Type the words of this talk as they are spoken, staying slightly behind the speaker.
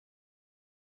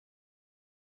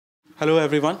Hello,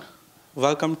 everyone.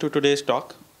 Welcome to today's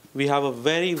talk. We have a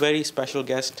very, very special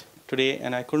guest today,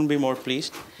 and I couldn't be more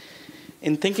pleased.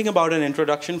 In thinking about an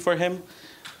introduction for him,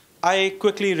 I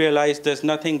quickly realized there's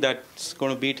nothing that's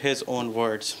going to beat his own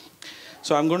words.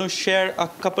 So I'm going to share a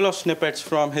couple of snippets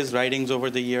from his writings over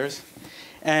the years.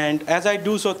 And as I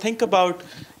do so, think about,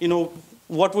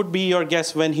 what would be your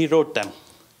guess when he wrote them?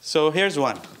 So here's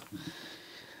one.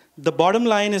 The bottom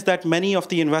line is that many of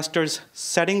the investors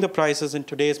setting the prices in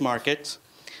today's markets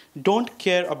don't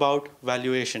care about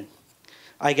valuation.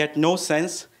 I get no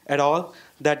sense at all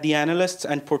that the analysts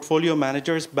and portfolio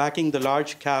managers backing the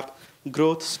large cap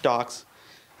growth stocks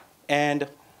and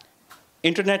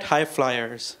internet high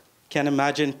flyers can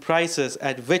imagine prices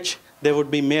at which there would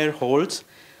be mere holds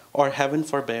or, heaven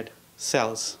forbid,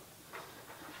 sells.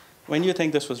 When do you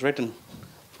think this was written?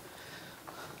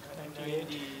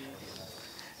 1980.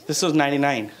 This was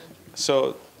 99.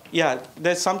 So yeah,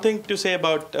 there's something to say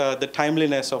about the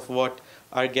timeliness of what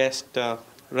our guest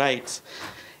writes.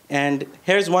 And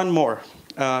here's one more.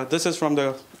 This is from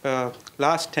the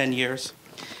last 10 years.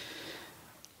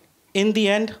 In the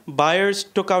end, buyers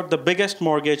took out the biggest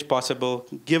mortgage possible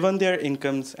given their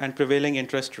incomes and prevailing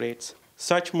interest rates.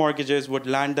 Such mortgages would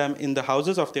land them in the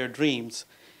houses of their dreams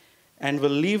and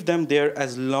will leave them there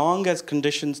as long as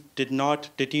conditions did not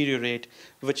deteriorate,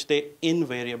 which they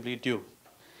invariably do.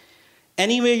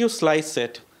 Any way you slice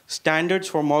it, standards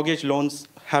for mortgage loans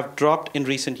have dropped in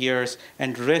recent years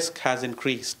and risk has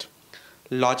increased.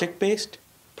 Logic-based?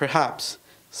 Perhaps.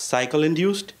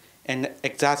 Cycle-induced and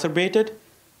exacerbated?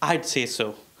 I'd say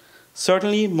so.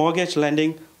 Certainly, mortgage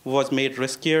lending was made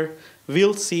riskier.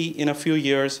 We'll see in a few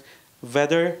years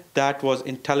whether that was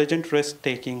intelligent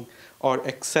risk-taking or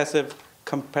excessive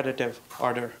competitive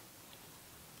ardor.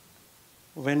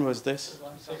 When was this?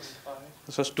 2005.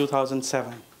 This was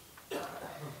 2007.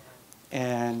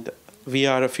 And we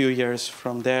are a few years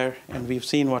from there, and we've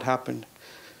seen what happened.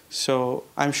 So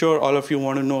I'm sure all of you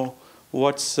want to know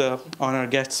what's on our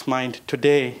guest's mind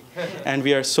today. And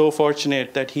we are so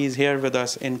fortunate that he's here with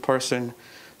us in person.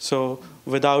 So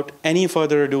without any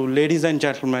further ado, ladies and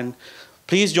gentlemen,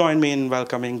 please join me in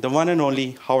welcoming the one and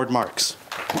only Howard Marks.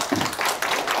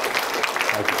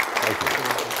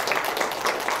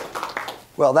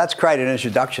 Well, that's quite an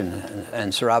introduction,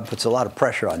 and Saurabh puts a lot of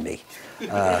pressure on me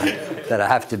that I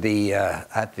have to be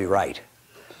right.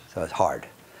 So it's hard.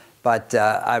 But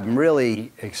I'm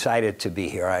really excited to be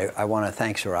here. I want to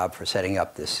thank Saurabh for setting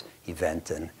up this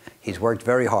event, and he's worked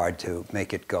very hard to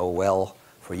make it go well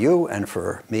for you and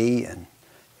for me,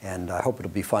 and I hope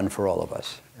it'll be fun for all of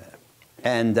us.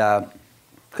 And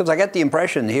because I get the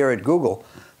impression here at Google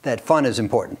that fun is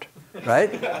important,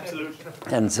 right? Absolutely.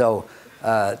 And so,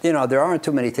 there aren't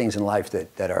too many things in life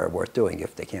that are worth doing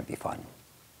if they can't be fun.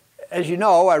 As you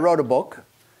know, I wrote a book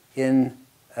in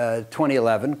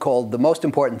 2011 called The Most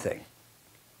Important Thing.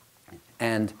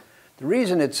 And the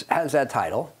reason it has that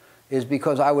title is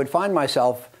because I would find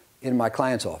myself in my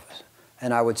client's office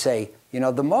and I would say,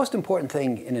 the most important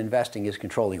thing in investing is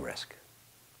controlling risk.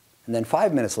 And then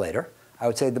 5 minutes later, I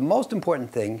would say the most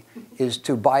important thing is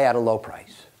to buy at a low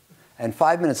price. And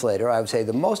 5 minutes later, I would say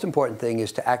the most important thing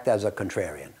is to act as a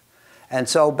contrarian. And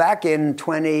so back in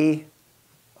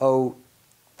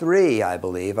 2003, I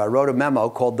believe, I wrote a memo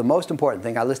called The Most Important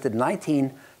Thing. I listed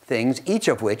 19 things, each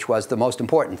of which was the most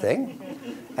important thing.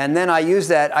 And then I used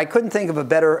that. I couldn't think of a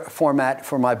better format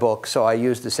for my book, so I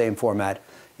used the same format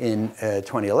in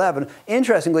 2011.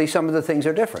 Interestingly, some of the things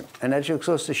are different. And that just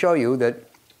goes to show you that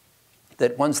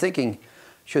one's thinking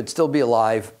should still be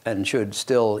alive and should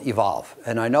still evolve.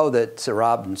 And I know that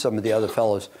Saurabh and some of the other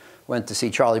fellows went to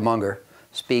see Charlie Munger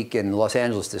speak in Los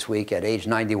Angeles this week at age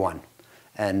 91.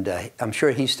 And I'm sure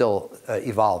he's still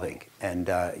evolving and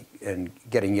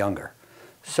getting younger.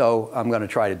 So I'm going to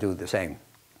try to do the same.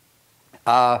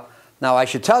 Now, I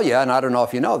should tell you, and I don't know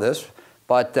if you know this,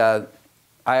 but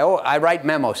I write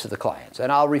memos to the clients.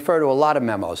 And I'll refer to a lot of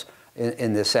memos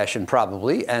in this session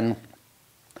probably. And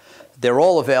they're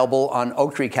all available on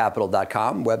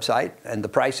oaktreecapital.com website, and the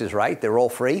price is right. They're all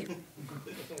free.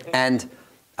 And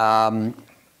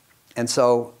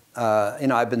so,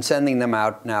 I've been sending them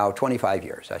out now 25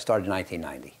 years. I started in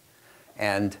 1990.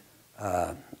 And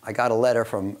I got a letter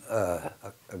from a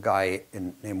guy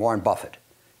named Warren Buffett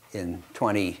in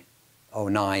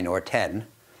 2009 or 10.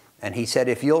 And he said,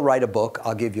 if you'll write a book,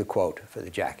 I'll give you a quote for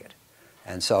the jacket.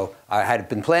 And so I had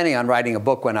been planning on writing a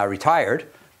book when I retired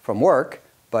from work,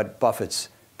 but Buffett's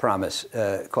promise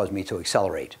caused me to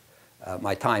accelerate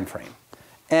my time frame.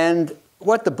 And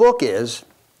what the book is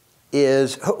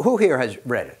who here has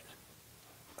read it?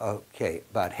 Okay,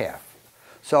 about half.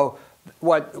 So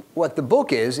what the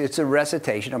book is, it's a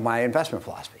recitation of my investment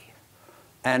philosophy.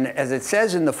 And as it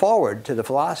says in the foreword to the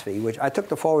philosophy, which I took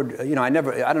the foreword, I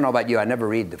don't know about you, I never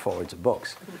read the forewords of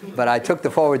books, but I took the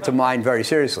foreword to mine very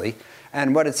seriously.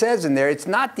 And what it says in there, it's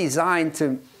not designed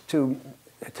to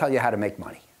tell you how to make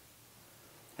money.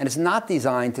 And it's not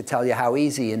designed to tell you how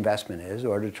easy investment is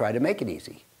or to try to make it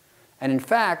easy. And in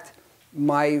fact,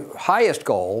 my highest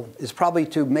goal is probably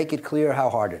to make it clear how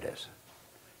hard it is.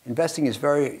 Investing is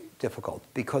very difficult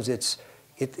because it's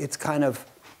kind of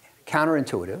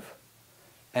counterintuitive,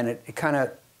 and it kind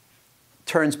of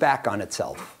turns back on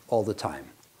itself all the time.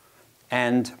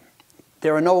 And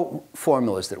there are no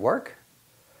formulas that work.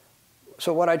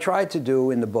 So what I tried to do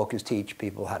in the book is teach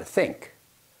people how to think.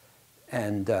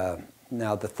 And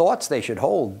now the thoughts they should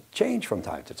hold change from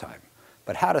time to time.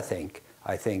 But how to think,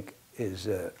 I think, is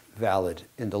valid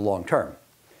in the long term.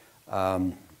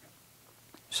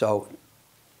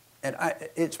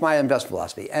 It's my investment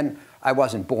philosophy. And I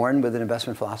wasn't born with an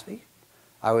investment philosophy.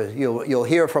 You'll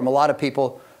hear from a lot of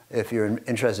people, if you're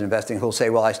interested in investing, who'll say,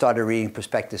 well, I started reading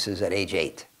prospectuses at age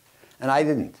 8. And I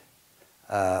didn't.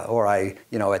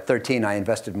 At 13, I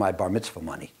invested my bar mitzvah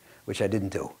money, which I didn't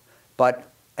do.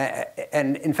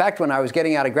 And in fact, when I was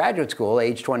getting out of graduate school,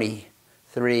 age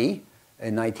 23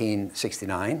 in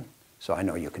 1969, so I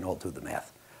know you can all do the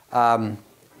math, I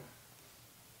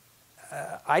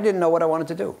didn't know what I wanted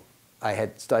to do. I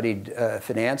had studied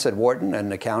finance at Wharton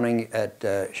and accounting at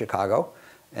Chicago,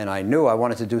 and I knew I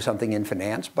wanted to do something in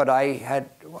finance, but I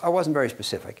wasn't very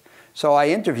specific. So I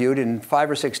interviewed in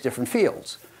 5 or 6 different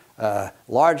fields: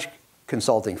 large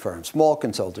consulting firm, small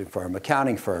consulting firm,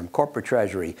 accounting firm, corporate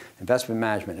treasury, investment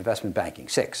management, investment banking,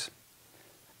 6.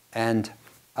 And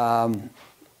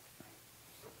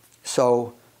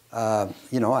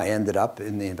I ended up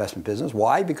in the investment business.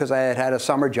 Why? Because I had had a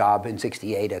summer job in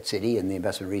 '68 at Citi in the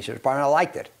investment research department. I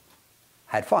liked it.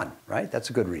 Had fun, right? That's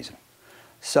a good reason.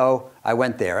 So I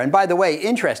went there. And by the way,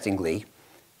 interestingly,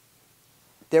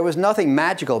 there was nothing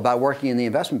magical about working in the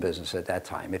investment business at that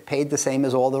time. It paid the same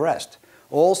as all the rest.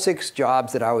 All 6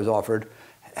 jobs that I was offered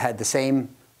had the same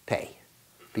pay,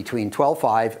 between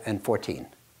 $12,500 and $14,000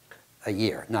 a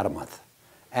year, not a month.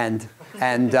 And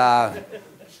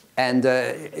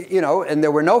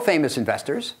there were no famous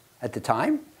investors at the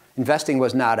time. Investing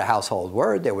was not a household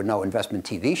word. There were no investment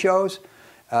TV shows.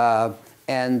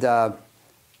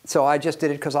 So I just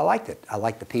did it because I liked it. I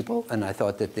liked the people, and I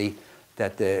thought that the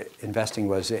investing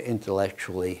was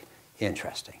intellectually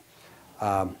interesting.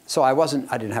 So I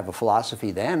didn't have a philosophy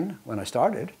then when I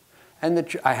started.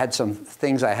 And I had some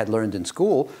things I had learned in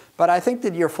school. But I think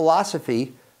that your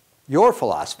philosophy,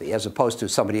 as opposed to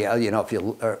somebody else,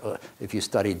 if you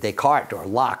studied Descartes or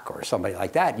Locke or somebody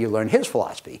like that, you learn his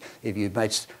philosophy. If you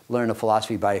might learn a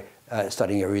philosophy by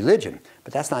studying a religion.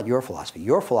 But that's not your philosophy.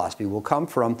 Your philosophy will come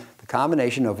from the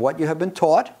combination of what you have been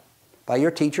taught by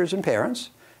your teachers and parents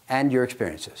and your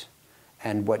experiences,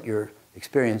 and what your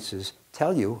experiences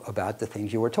tell you about the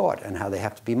things you were taught and how they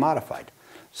have to be modified.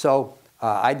 So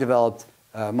I developed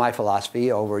my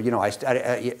philosophy over,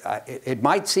 it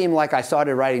might seem like I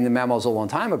started writing the memos a long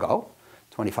time ago,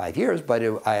 25 years, but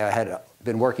I had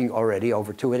been working already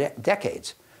over 2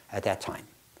 decades at that time.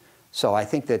 So I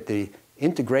think that the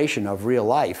integration of real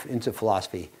life into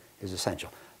philosophy is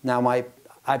essential. Now,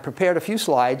 I prepared a few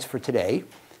slides for today,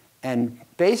 and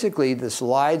basically the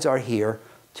slides are here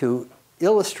to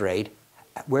illustrate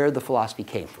where the philosophy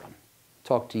came from.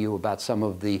 Talk to you about some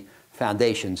of the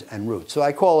foundations and roots. So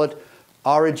I call it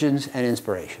Origins and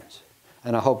Inspirations,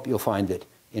 and I hope you'll find it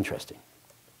interesting.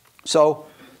 So,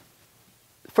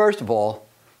 first of all,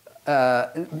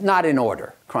 not in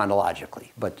order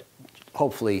chronologically, but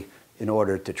hopefully in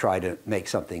order to try to make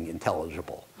something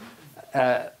intelligible.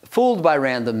 Fooled by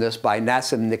Randomness by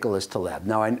Nassim Nicholas Taleb.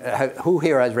 Now, who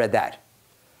here has read that?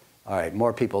 All right,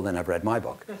 more people than have read my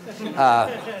book.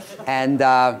 And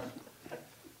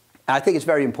I think it's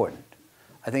very important.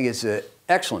 I think it's an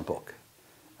excellent book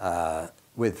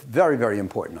with very, very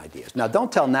important ideas. Now,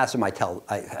 don't tell Nassim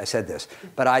I said this,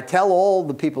 but I tell all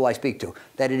the people I speak to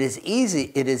that it is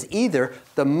either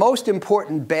the most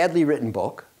important badly written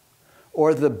book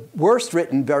or the worst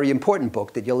written very important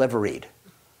book that you'll ever read.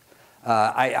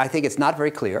 I think it's not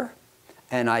very clear,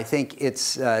 and I think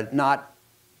it's not,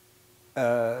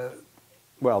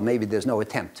 well, maybe there's no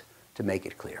attempt to make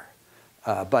it clear.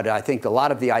 But I think a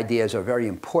lot of the ideas are very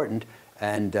important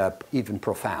and even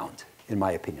profound, in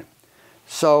my opinion.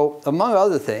 So among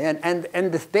other things,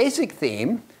 and the basic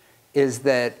theme is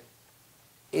that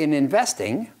in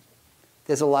investing,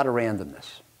 there's a lot of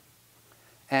randomness.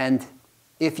 And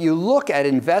if you look at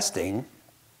investing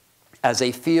as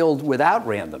a field without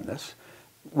randomness,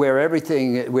 where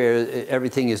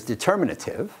everything is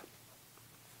determinative,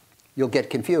 you'll get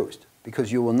confused.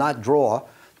 because you will not draw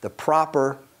the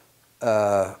proper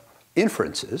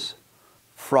inferences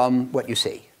from what you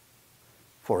see.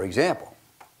 For example,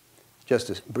 just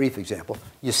a brief example,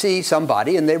 you see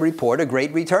somebody and they report a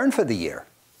great return for the year.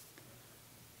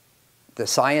 The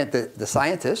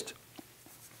scientist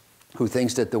who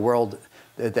thinks that the world,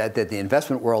 that the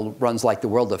investment world runs like the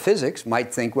world of physics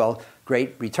might think, well,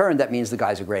 great return, that means the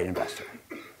guy's a great investor.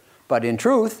 But in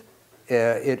truth,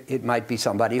 it might be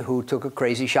somebody who took a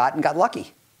crazy shot and got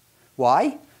lucky.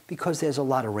 Why? Because there's a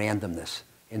lot of randomness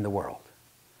in the world.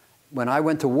 When I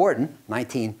went to Wharton,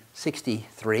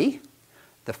 1963,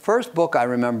 the first book I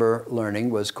remember learning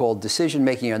was called Decision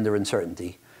Making Under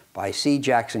Uncertainty by C.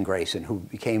 Jackson Grayson, who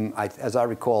became, as I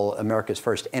recall, America's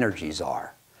first energy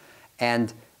czar.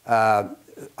 And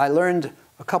I learned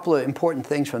a couple of important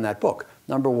things from that book.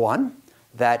 Number one,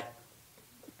 that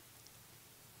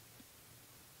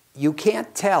you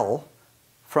can't tell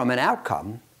from an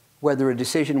outcome whether a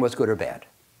decision was good or bad.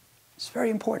 It's very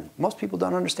important. Most people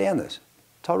don't understand this.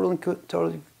 Totally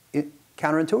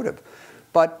counterintuitive.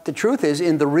 But the truth is,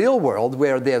 in the real world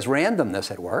where there's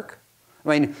randomness at work,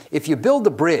 I mean, if you build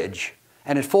a bridge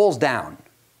and it falls down,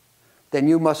 then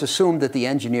you must assume that the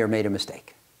engineer made a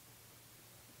mistake,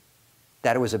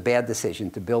 that it was a bad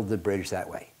decision to build the bridge that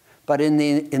way. But in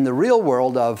the real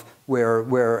world of where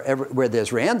there's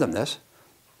randomness,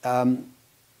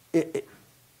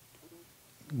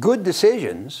 good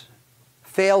decisions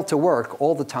fail to work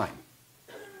all the time.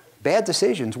 Bad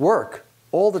decisions work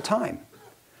all the time.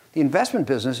 The investment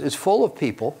business is full of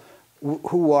people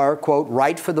who are, quote,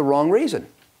 right for the wrong reason.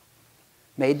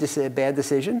 Made a bad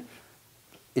decision.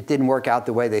 It didn't work out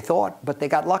the way they thought, but they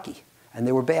got lucky, and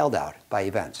they were bailed out by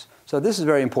events. So this is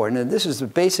very important, and this is the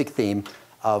basic theme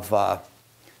of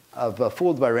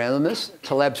Fooled by Randomness,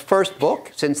 Taleb's first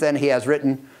book. Since then, he has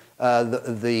written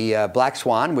the Black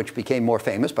Swan, which became more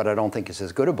famous, but I don't think it's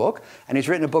as good a book. And he's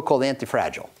written a book called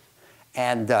Antifragile.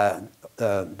 And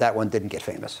that one didn't get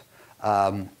famous.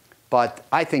 But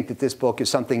I think that this book is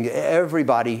something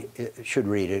everybody should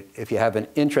read it if you have an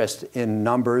interest in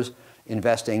numbers,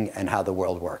 investing, and how the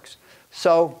world works.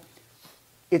 So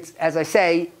it's, as I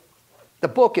say, the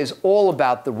book is all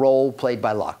about the role played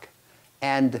by luck.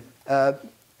 And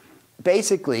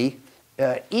basically,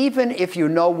 even if you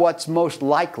know what's most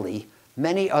likely,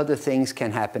 many other things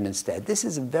can happen instead. This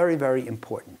is very, very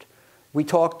important. We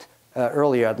talked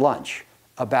earlier at lunch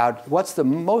about what's the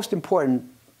most important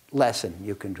lesson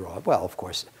you can draw. Well, of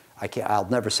course, I'll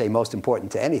never say most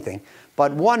important to anything,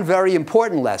 but one very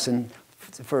important lesson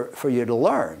for you to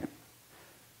learn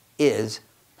is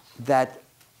that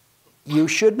you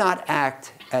should not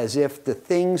act as if the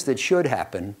things that should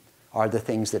happen are the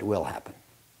things that will happen.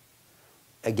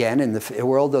 Again, in the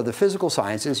world of the physical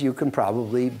sciences, you can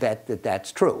probably bet that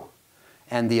that's true.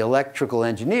 And the electrical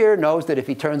engineer knows that if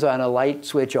he turns on a light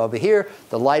switch over here,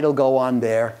 the light will go on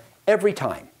there every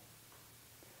time,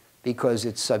 because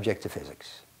it's subject to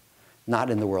physics, not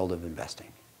in the world of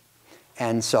investing.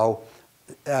 And so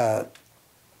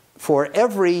for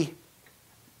every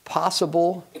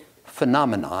possible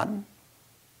phenomenon,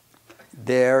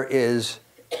 there is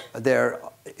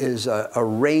a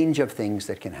range of things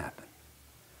that can happen.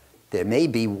 There may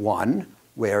be one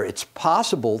where it's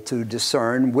possible to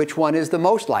discern which one is the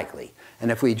most likely.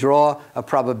 And if we draw a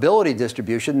probability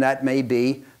distribution, that may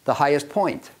be the highest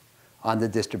point on the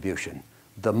distribution,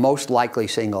 the most likely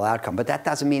single outcome. But that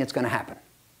doesn't mean it's going to happen.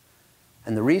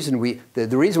 And the reason we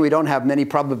don't have many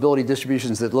probability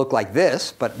distributions that look like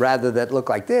this, but rather that look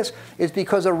like this, is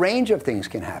because a range of things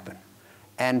can happen.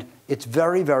 And it's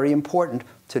very, very important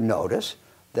to notice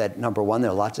that, number one,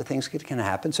 there are lots of things that can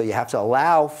happen, so you have to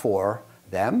allow for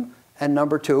them. And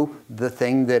number two, the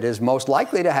thing that is most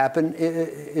likely to happen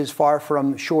is far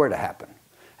from sure to happen.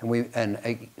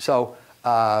 So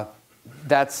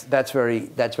that's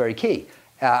very key.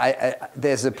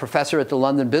 There's a professor at the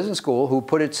London Business School who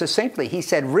put it succinctly. He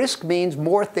said, risk means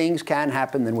more things can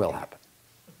happen than will happen.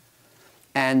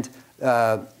 And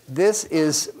this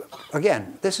is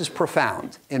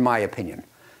profound, in my opinion.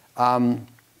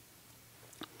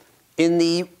 In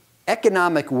the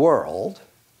economic world,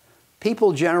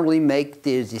 people generally make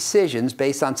their decisions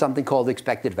based on something called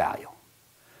expected value,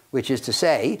 which is to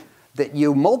say that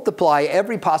you multiply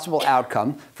every possible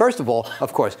outcome. First of all,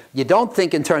 of course, you don't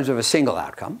think in terms of a single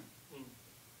outcome.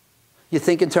 You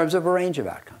think in terms of a range of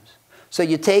outcomes. So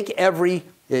you take every,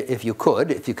 if you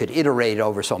could iterate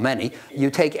over so many, you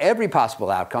take every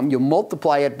possible outcome, you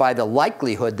multiply it by the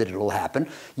likelihood that it will happen,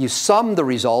 you sum the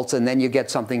results, and then you get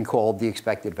something called the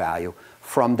expected value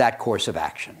from that course of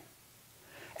action.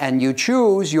 And you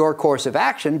choose your course of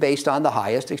action based on the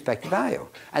highest expected value.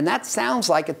 And that sounds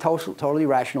like a totally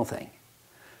rational thing.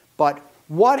 But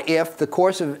what if the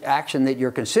course of action that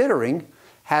you're considering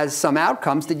has some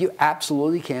outcomes that you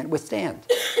absolutely can't withstand?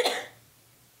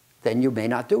 Then you may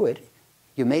not do it.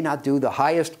 You may not do the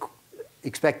highest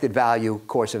expected value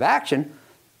course of action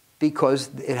because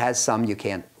it has some you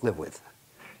can't live with.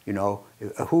 You know,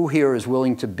 who here is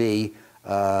willing to be,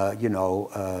 the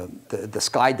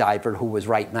skydiver who was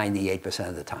right 98%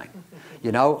 of the time?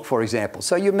 You know, for example.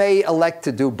 So you may elect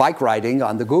to do bike riding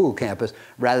on the Google campus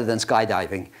rather than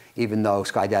skydiving, even though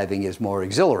skydiving is more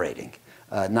exhilarating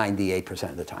 98%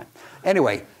 of the time.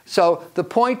 Anyway, so the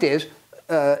point is,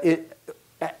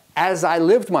 as I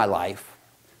lived my life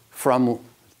from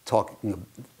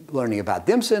learning about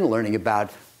Dimson, learning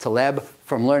about Taleb,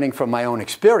 from learning from my own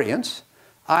experience,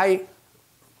 I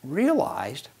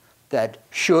realized that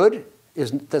should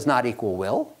does not equal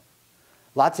will.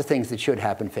 Lots of things that should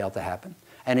happen fail to happen.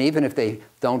 And even if they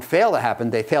don't fail to happen,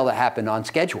 they fail to happen on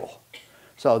schedule.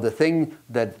 So the thing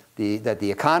that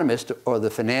the economist or the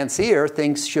financier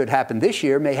thinks should happen this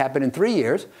year may happen in 3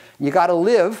 years. You got to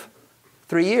live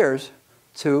 3 years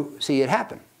to see it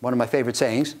happen. One of my favorite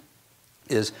sayings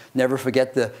is, never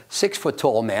forget the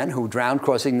 6-foot-tall man who drowned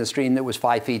crossing the stream that was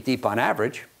 5 feet deep on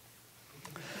average.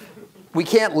 We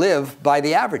can't live by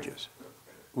the averages.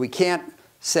 We can't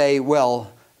say,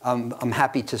 well, I'm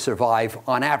happy to survive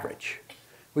on average.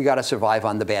 We got to survive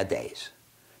on the bad days.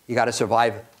 You got to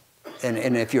survive,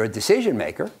 and if you're a decision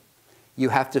maker, you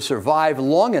have to survive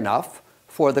long enough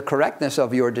for the correctness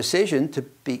of your decision to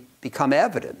become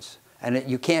evidence. And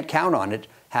you can't count on it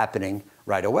happening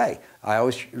right away. I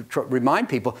always remind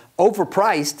people,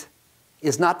 overpriced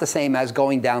is not the same as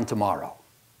going down tomorrow.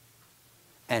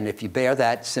 And if you bear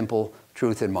that simple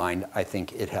truth in mind, I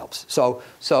think it helps. So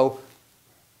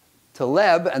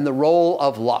Taleb and the role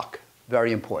of luck,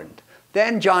 very important.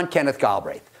 Then John Kenneth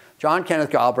Galbraith. John Kenneth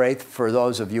Galbraith, for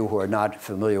those of you who are not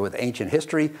familiar with ancient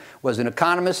history, was an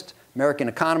economist, American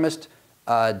economist,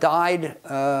 died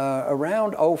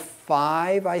around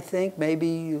 2005, I think,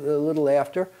 maybe a little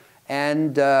after,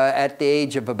 and at the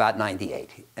age of about 98.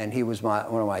 And he was one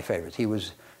of my favorites. He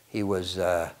was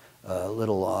a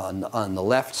little on the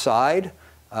left side.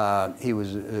 He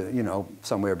was,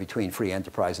 somewhere between free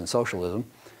enterprise and socialism,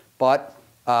 but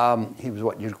he was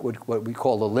what we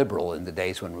call a liberal in the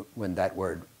days when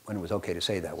it was okay to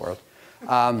say that word.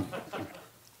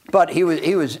 But he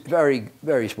was very,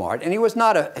 very smart, and he was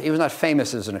not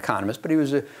famous as an economist, but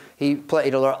he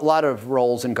played a lot of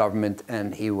roles in government,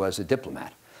 and he was a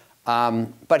diplomat.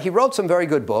 But he wrote some very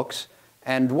good books,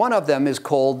 and one of them is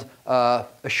called A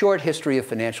Short History of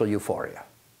Financial Euphoria.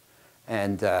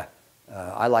 And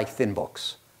I like thin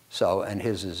books, and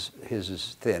his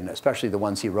is thin, especially the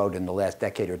ones he wrote in the last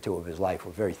decade or two of his life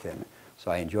were very thin.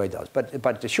 So I enjoyed those.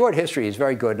 But the short history is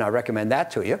very good, and I recommend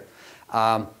that to you.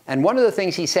 And one of the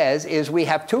things he says is we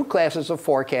have two classes of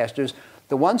forecasters,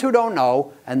 the ones who don't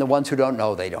know and the ones who don't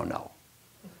know they don't know.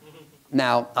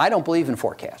 Now, I don't believe in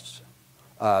forecasts,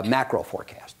 macro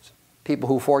forecasts. People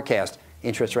who forecast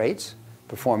interest rates,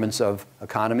 performance of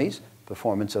economies,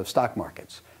 performance of stock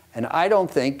markets. And I don't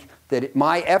think that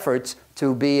my efforts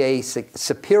to be a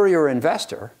superior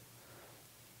investor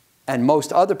and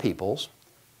most other people's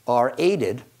are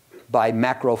aided by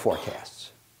macro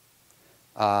forecasts.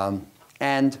 So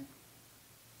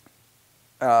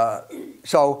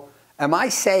am I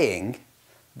saying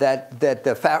that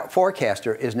the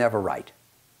forecaster is never right?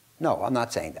 No, I'm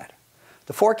not saying that.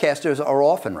 The forecasters are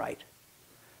often right.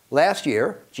 Last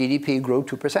year, GDP grew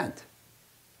 2%.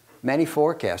 Many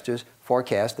forecasters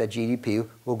forecast that GDP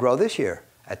will grow this year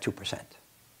at 2%.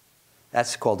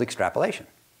 That's called extrapolation.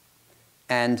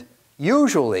 And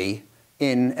usually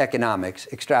in economics,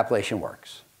 extrapolation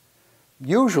works.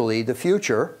 Usually the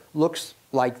future looks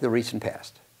like the recent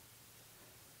past.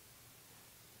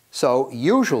 So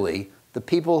usually the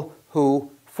people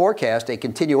who forecast a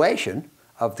continuation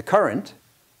of the current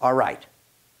are right.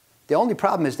 The only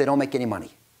problem is they don't make any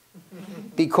money.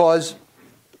 Because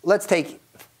let's take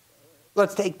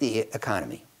the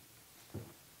economy.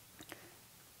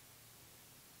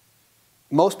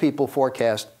 Most people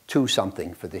forecast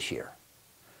 2-something for this year.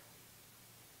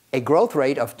 A growth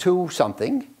rate of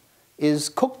 2-something is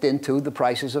cooked into the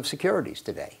prices of securities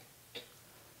today.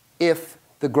 If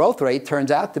the growth rate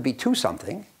turns out to be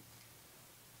 2-something,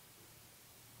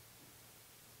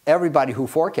 everybody who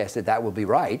forecasted that will be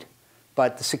right,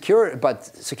 but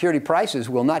security prices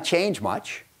will not change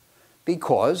much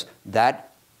because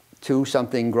that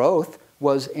 2-something growth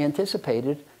was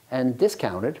anticipated and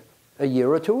discounted a year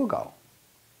or two ago.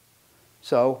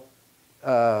 So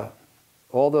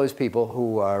all those people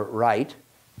who are right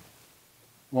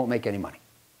won't make any money.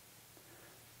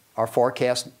 Our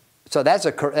forecast, so that's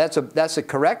a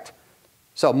correct.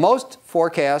 So most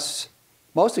forecasts,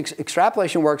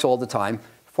 extrapolation works all the time.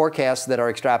 Forecasts that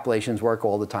are extrapolations work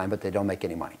all the time, but they don't make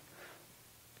any money.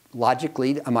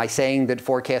 Logically, am I saying that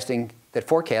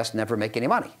forecasts never make any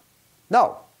money?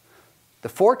 No. The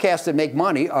forecasts that make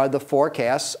money are the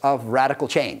forecasts of radical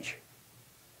change.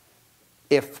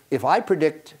 If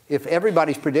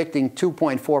everybody's predicting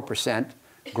 2.4%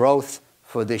 growth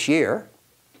for this year,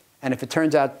 and if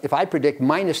I predict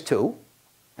 -2,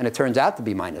 and it turns out to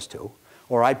be -2,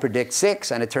 or I predict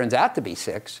 6 and it turns out to be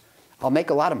 6, I'll make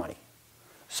a lot of money.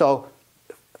 So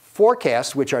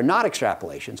forecasts which are not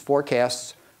extrapolations,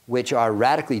 forecasts which are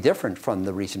radically different from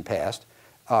the recent past,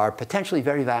 are potentially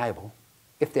very valuable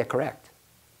if they're correct.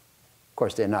 Of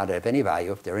course, they're not of any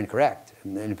value if they're incorrect.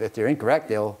 And then if they're incorrect,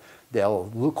 they'll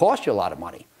cost you a lot of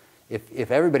money.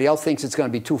 If everybody else thinks it's going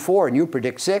to be 2.4 and you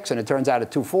predict 6 and it turns out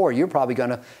at 2.4, you're probably going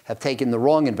to have taken the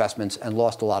wrong investments and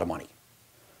lost a lot of money.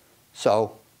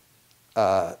 So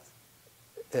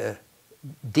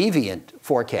deviant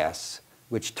forecasts,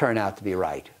 which turn out to be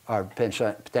right, are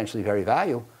potentially very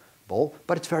valuable,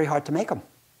 but it's very hard to make them.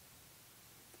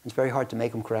 It's very hard to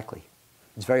make them correctly.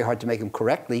 It's very hard to make them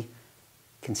correctly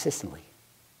consistently.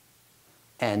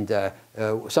 And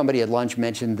somebody at lunch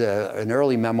mentioned an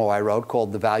early memo I wrote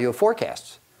called The Value of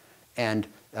Forecasts. And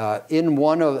in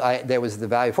one of, there was the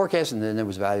value of forecasts, and then there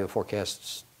was value of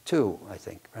forecasts 2, I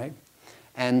think, right?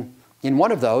 And in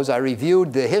one of those, I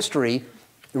reviewed the history,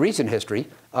 the recent history,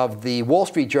 of the Wall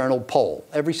Street Journal poll.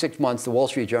 Every 6 months, the Wall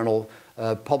Street Journal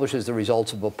publishes the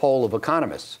results of a poll of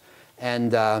economists.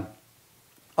 And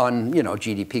on,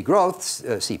 GDP growth,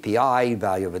 CPI,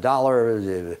 value of a dollar,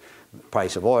 the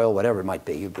price of oil, whatever it might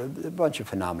be, a bunch of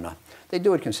phenomena. They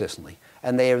do it consistently.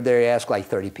 And they ask like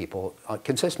 30 people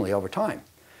consistently over time.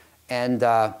 And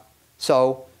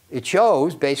so it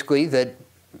shows basically that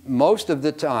most of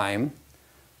the time,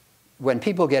 when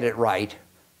people get it right,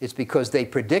 it's because they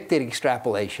predicted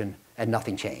extrapolation and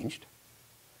nothing changed.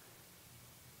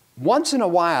 Once in a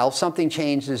while, something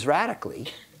changes radically,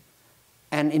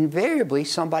 and invariably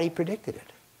somebody predicted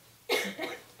it.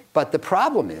 But the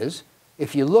problem is,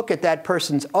 if you look at that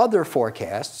person's other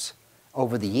forecasts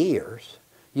over the years,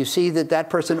 you see that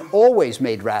that person always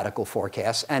made radical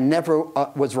forecasts and never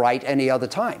was right any other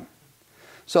time.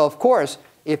 So of course,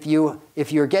 if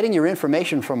you're getting your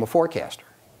information from a forecaster,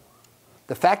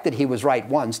 the fact that he was right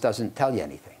once doesn't tell you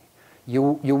anything. You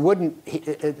wouldn't,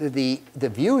 the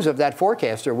views of that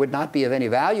forecaster would not be of any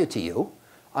value to you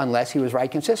unless he was right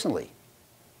consistently.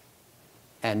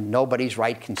 And nobody's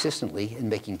right consistently in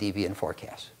making deviant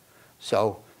forecasts.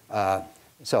 So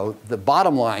the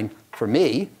bottom line for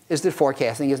me is that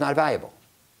forecasting is not valuable.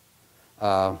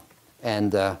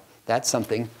 And that's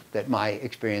something that my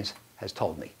experience has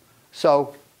told me.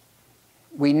 So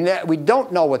we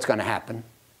don't know what's going to happen,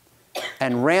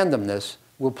 and randomness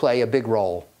will play a big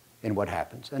role in what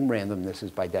happens. And randomness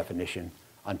is, by definition,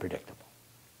 unpredictable.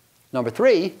 Number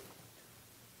 3,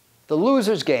 The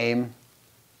Loser's Game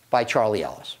by Charlie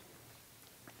Ellis.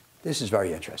 This is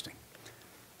very interesting.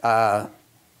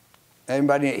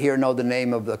 Anybody here know the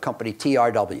name of the company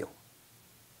TRW?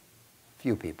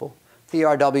 Few people.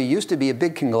 TRW used to be a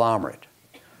big conglomerate,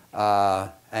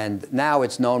 and now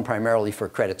it's known primarily for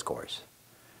credit scores.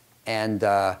 And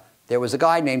there was a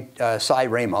guy named Cy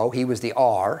Ramo. He was the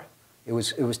R. It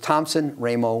was Thompson,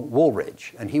 Ramo,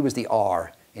 Woolridge, and he was the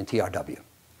R in TRW.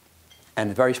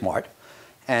 And very smart.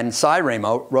 And Cy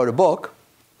Ramo wrote a book,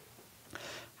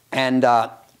 and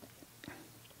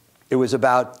it was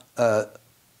about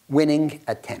winning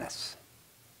at tennis.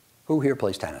 Who here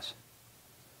plays tennis?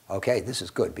 Okay, this is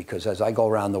good, because as I go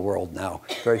around the world now,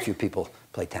 very few people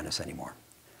play tennis anymore.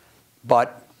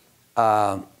 But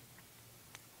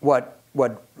what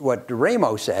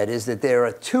Ramo said is that there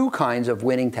are 2 kinds of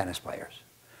winning tennis players.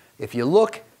 If you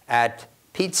look at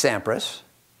Pete Sampras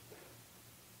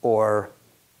or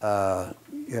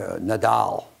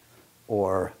Nadal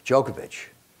or Djokovic,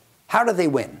 how do they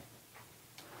win?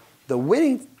 The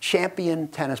winning champion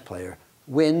tennis player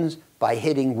wins by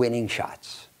hitting winning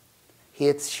shots. He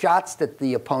hits shots that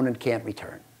the opponent can't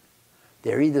return.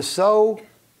 They're either so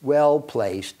well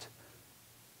placed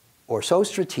or so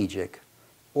strategic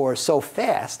or so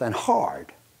fast and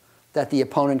hard that the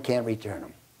opponent can't return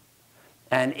them.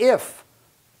 And if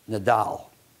Nadal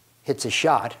hits a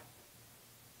shot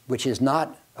which is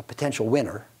not a potential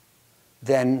winner,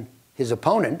 then his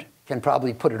opponent can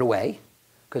probably put it away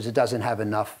because it doesn't have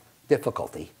enough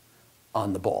difficulty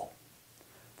on the ball.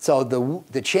 So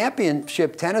the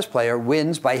championship tennis player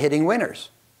wins by hitting winners.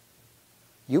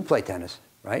 You play tennis,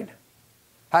 right?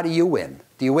 How do you win?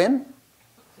 Do you win?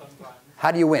 Sometimes.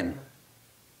 How do you win?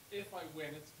 If I win,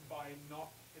 it's by not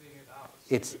hitting it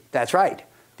out. That's right.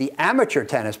 The amateur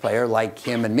tennis player, like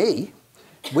him and me,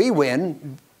 we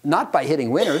win not by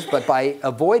hitting winners, but by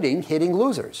avoiding hitting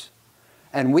losers.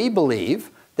 And we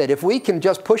believe that if we can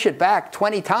just push it back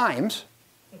 20 times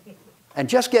and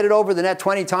just get it over the net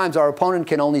 20 times, our opponent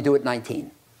can only do it 19.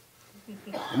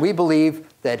 We believe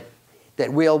that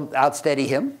we'll outsteady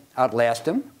him, outlast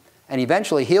him, and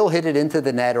eventually he'll hit it into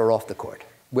the net or off the court.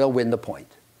 We'll win the point.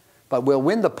 But we'll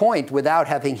win the point without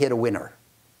having hit a winner.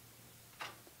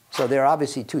 So there are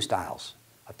obviously two styles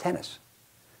of tennis.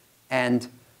 And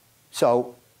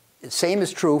so the same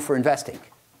is true for investing.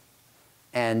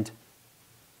 And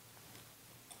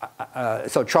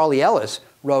so Charlie Ellis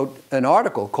wrote an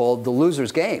article called The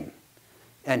Loser's Game.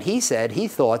 And he said he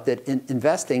thought that in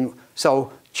investing,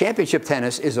 so championship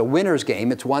tennis is a winner's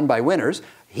game. It's won by winners.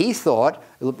 He thought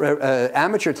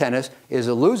amateur tennis is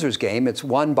a loser's game. It's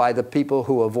won by the people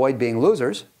who avoid being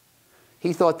losers.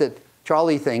 He thought that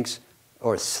Charlie thinks,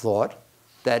 or thought,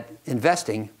 that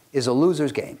investing is a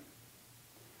loser's game.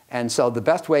 And so the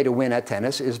best way to win at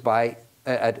tennis is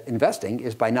at investing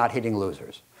is by not hitting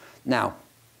losers. Now,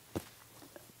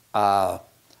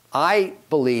 I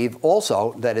believe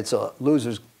also that it's a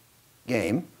loser's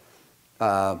game,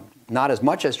 not as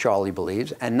much as Charlie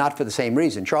believes, and not for the same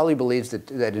reason. Charlie believes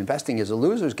that investing is a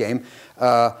loser's game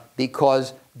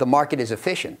because the market is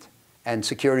efficient and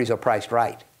securities are priced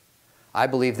right. I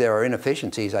believe there are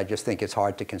inefficiencies. I just think it's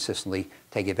hard to consistently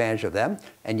take advantage of them,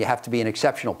 and you have to be an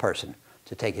exceptional person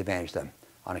to take advantage of them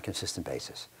on a consistent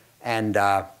basis. And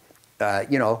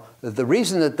you know, the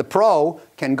reason that the pro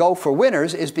can go for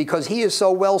winners is because he is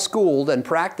so well schooled and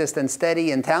practiced and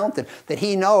steady and talented that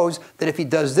he knows that if he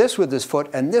does this with his foot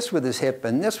and this with his hip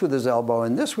and this with his elbow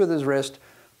and this with his wrist,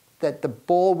 that the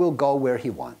ball will go where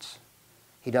he wants.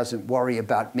 He doesn't worry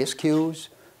about miscues,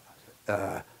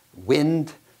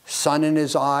 wind, sun in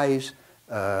his eyes,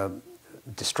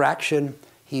 distraction.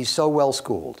 He's so well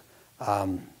schooled.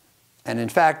 And in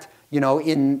fact, you know,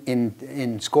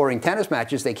 in scoring tennis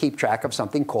matches, they keep track of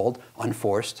something called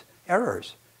unforced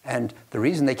errors. And the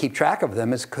reason they keep track of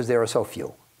them is because there are so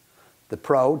few. The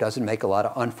pro doesn't make a lot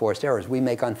of unforced errors. We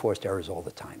make unforced errors all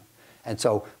the time. And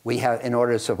so we have, in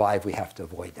order to survive, we have to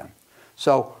avoid them.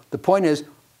 So the point is,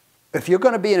 if you're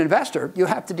going to be an investor, you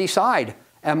have to decide,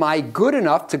 am I good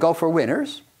enough to go for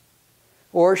winners?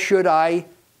 Or should I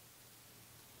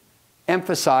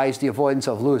emphasize the avoidance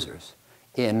of losers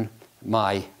in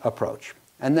my approach?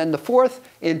 And then the fourth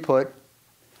input,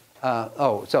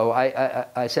 so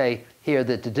I say here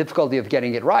that the difficulty of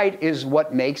getting it right is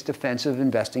what makes defensive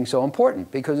investing so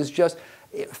important. Because it's just,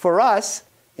 for us,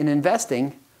 in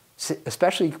investing,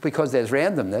 especially because there's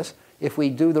randomness, if we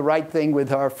do the right thing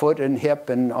with our foot and hip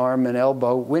and arm and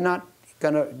elbow, we're not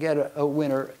going to get a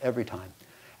winner every time.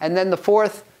 And then the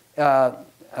fourth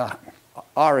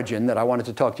origin that I wanted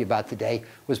to talk to you about today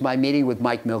was my meeting with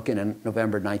Mike Milken in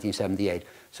November 1978.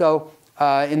 So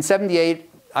in 78,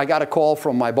 I got a call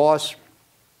from my boss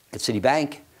at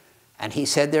Citibank, and he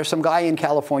said, there's some guy in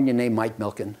California named Mike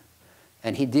Milken,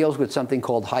 and he deals with something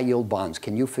called high-yield bonds.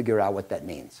 Can you figure out what that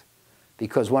means?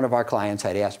 Because one of our clients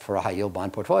had asked for a high-yield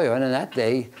bond portfolio, and in that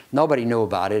day, nobody knew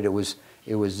about it. It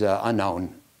was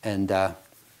unknown. And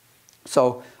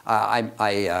so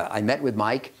I met with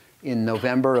Mike in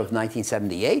November of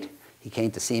 1978. He came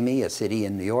to see me at Citi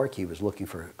in New York. He was looking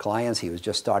for clients. He was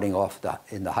just starting off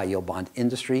in the high-yield bond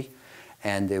industry,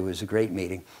 and it was a great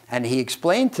meeting. And he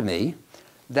explained to me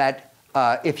that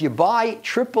if you buy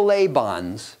AAA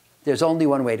bonds, there's only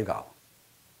one way to go.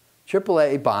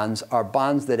 AAA bonds are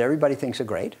bonds that everybody thinks are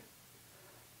great.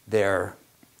 Their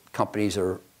companies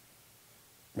are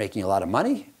making a lot of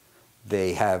money.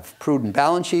 They have prudent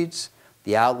balance sheets.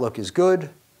 The outlook is good.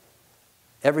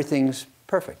 Everything's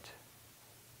perfect.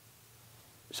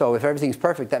 So if everything's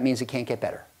perfect, that means it can't get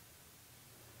better.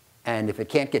 And if it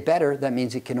can't get better, that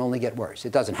means it can only get worse.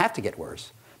 It doesn't have to get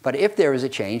worse. But if there is a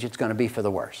change, it's going to be for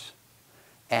the worse.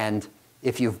 And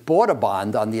if you've bought a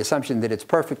bond on the assumption that it's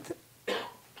perfect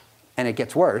and it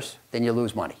gets worse, then you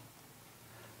lose money.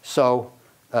 So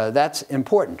that's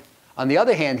important. On the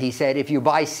other hand, he said, if you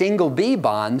buy single B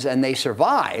bonds and they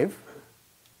survive,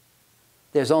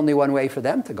 there's only one way for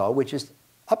them to go, which is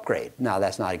upgrade. Now,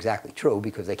 that's not exactly true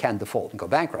because they can default and go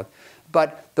bankrupt.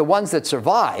 But the ones that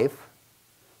survive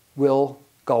will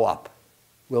go up,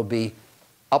 will be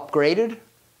upgraded,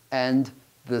 and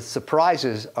the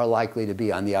surprises are likely to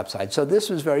be on the upside. So this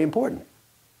is very important.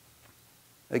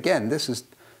 Again, this is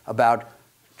about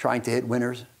trying to hit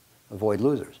winners, avoid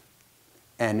losers.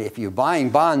 And if you're buying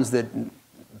bonds that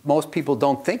most people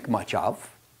don't think much of,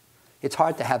 it's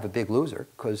hard to have a big loser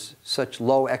because such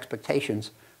low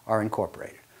expectations are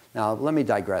incorporated. Now, let me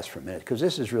digress for a minute because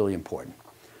this is really important.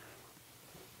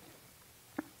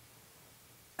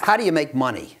 How do you make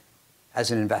money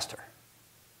as an investor?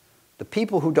 The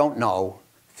people who don't know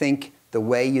think the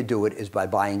way you do it is by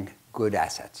buying good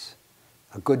assets,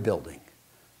 a good building,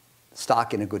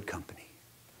 stock in a good company,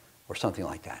 or something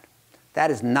like that.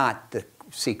 That is not the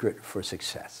secret for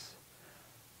success.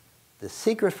 The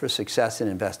secret for success in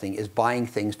investing is buying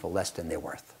things for less than they're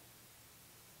worth.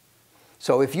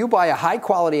 So if you buy a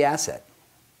high-quality asset,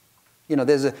 you know,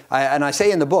 and I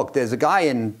say in the book, there's a guy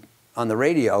on the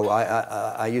radio,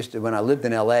 I used to, when I lived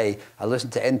in LA, I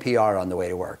listened to NPR on the way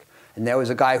to work. And there was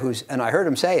a guy and I heard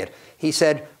him say it. He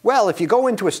said, well, if you go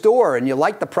into a store and you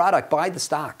like the product, buy the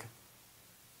stock.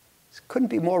 This couldn't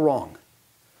be more wrong.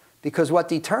 Because what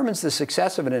determines the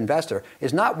success of an investor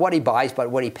is not what he buys,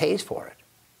 but what he pays for it.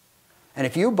 And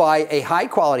if you buy a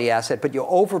high-quality asset, but you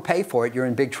overpay for it, you're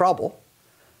in big trouble.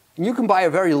 And you can buy a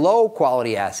very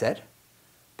low-quality asset,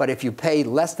 but if you pay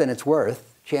less than it's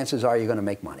worth, chances are you're going to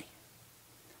make money.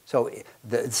 So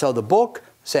the book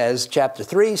says, chapter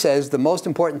 3 says, the most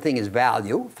important thing is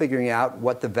value, figuring out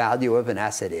what the value of an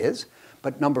asset is.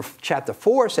 But chapter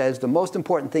 4 says the most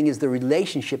important thing is the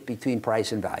relationship between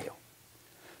price and value.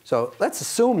 So let's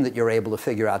assume that you're able to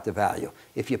figure out the value.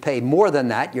 If you pay more than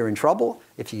that, you're in trouble.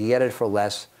 If you get it for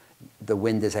less, the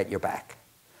wind is at your back.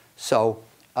 So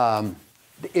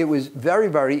it was very,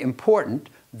 very important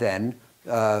then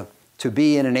to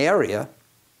be in an area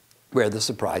where the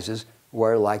surprises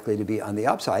were likely to be on the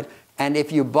upside. And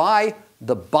if you buy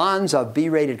the bonds of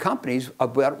B-rated companies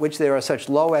about which there are such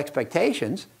low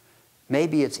expectations,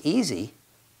 maybe it's easy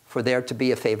for there to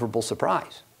be a favorable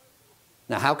surprise.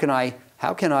 Now, how can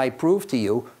I prove to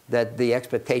you that the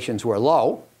expectations were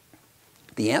low?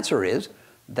 The answer is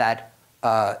that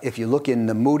if you look in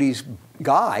the Moody's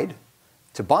guide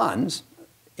to bonds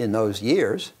in those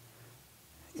years,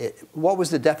 what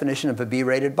was the definition of a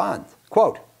B-rated bond?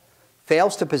 Quote,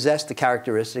 fails to possess the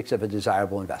characteristics of a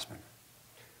desirable investment.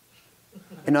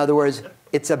 In other words,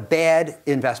 it's a bad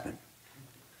investment.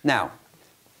 Now,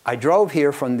 I drove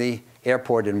here from the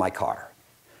airport in my car.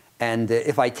 And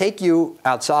if I take you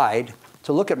outside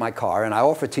to look at my car and I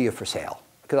offer it to you for sale,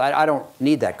 because I don't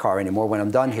need that car anymore. When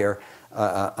I'm done here,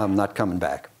 I'm not coming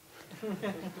back.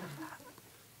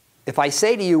 If I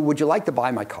say to you, would you like to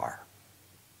buy my car?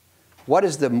 What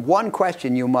is the one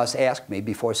question you must ask me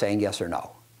before saying yes or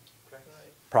no?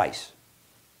 Price.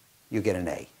 You get an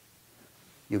A.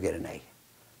 You get an A.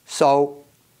 So,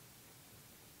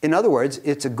 in other words,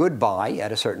 it's a good buy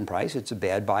at a certain price. It's a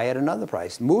bad buy at another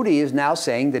price. Moody is now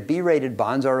saying that B-rated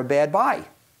bonds are a bad buy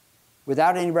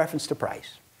without any reference to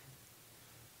price.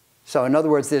 So in other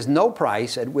words, there's no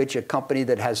price at which a company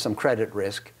that has some credit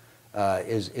risk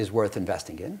is worth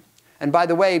investing in. And by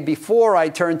the way, before I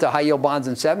turned to high-yield bonds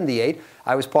in '78,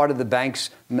 I was part of the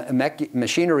bank's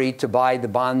machinery to buy the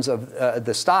bonds of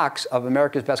the stocks of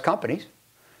America's best companies.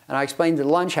 And I explained at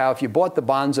lunch how if you bought the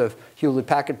bonds of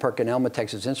Hewlett-Packard, Perkin-Elmer,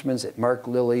 Texas Instruments, Merck,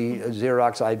 Lilly,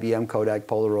 Xerox, IBM, Kodak,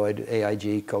 Polaroid,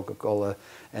 AIG, Coca-Cola,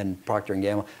 and Procter &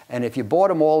 Gamble, and if you bought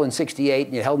them all in '68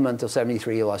 and you held them until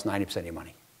 '73, you lost 90% of your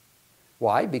money.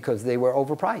 Why? Because they were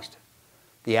overpriced.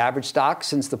 The average stock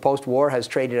since the post-war has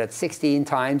traded at 16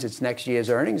 times its next year's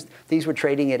earnings. These were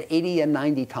trading at 80 and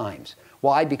 90 times.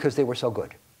 Why? Because they were so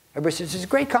good. Everybody says, these are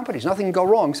great companies. Nothing can go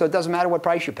wrong, so it doesn't matter what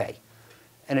price you pay.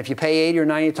 And if you pay 80 or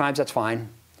 90 times, that's fine.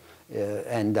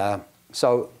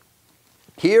 So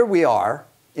here we are,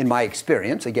 in my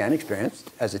experience, again, experience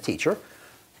as a teacher.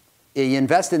 You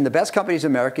invest in the best companies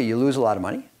in America, you lose a lot of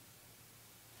money.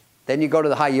 Then you go to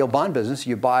the high-yield bond business,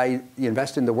 you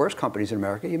invest in the worst companies in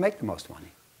America, you make the most money.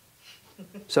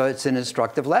 So it's an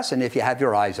instructive lesson if you have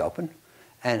your eyes open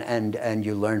and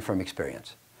you learn from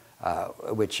experience,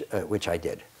 which I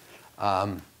did.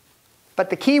 But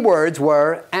the key words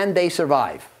were, and they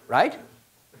survive, right?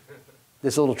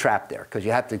 There's a little trap there, because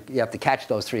you have to catch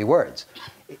those three words.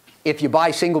 If you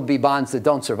buy single B bonds that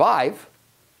don't survive,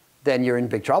 then you're in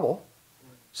big trouble.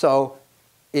 So,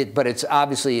 but it's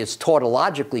obviously, it's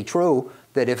tautologically true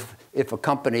that if a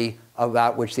company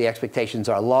about which the expectations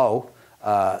are low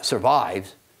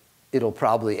survives, it'll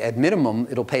probably, at minimum,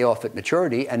 it'll pay off at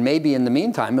maturity, and maybe in the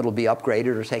meantime, it'll be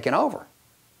upgraded or taken over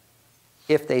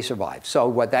if they survive. So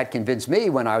what that convinced me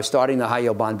when I was starting the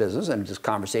high-yield bond business, and this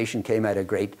conversation came at a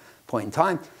great point in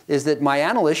time, is that my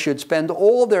analysts should spend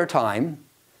all their time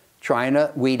trying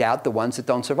to weed out the ones that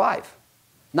don't survive.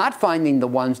 Not finding the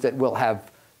ones that will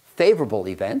have favorable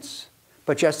events,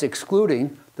 but just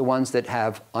excluding the ones that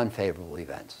have unfavorable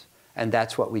events. And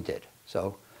that's what we did.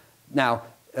 So now,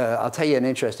 I'll tell you an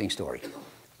interesting story.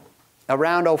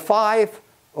 Around 05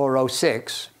 or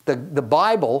 06, the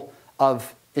Bible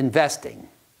of investing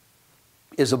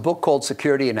is a book called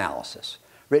Security Analysis,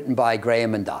 written by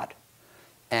Graham and Dodd.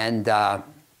 And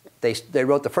they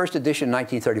wrote the first edition in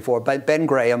 1934. Ben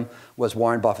Graham was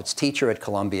Warren Buffett's teacher at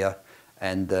Columbia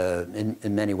and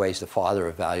in many ways the father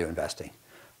of value investing.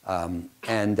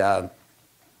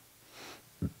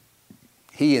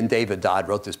 He and David Dodd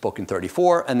wrote this book in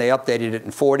 34, and they updated it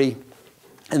in 40,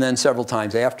 and then several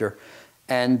times after.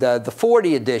 And the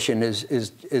 40 edition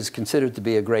is considered to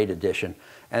be a great edition.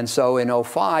 And so in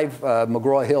 05,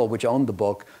 McGraw-Hill, which owned the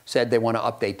book, said they want to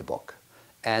update the book.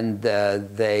 And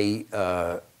they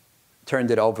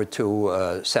turned it over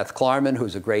to Seth Klarman,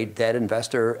 who's a great debt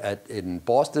investor in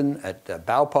Boston at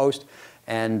Baupost,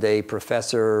 and a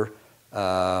professor,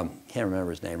 can't remember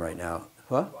his name right now.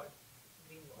 What?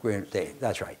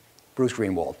 That's right, Bruce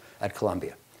Greenwald at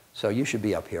Columbia. So you should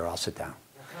be up here. I'll sit down.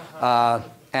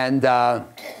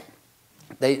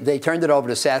 They turned it over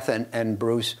to Seth and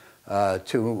Bruce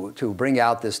to bring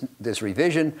out this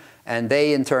revision, and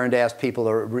they in turn asked people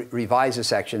to revise the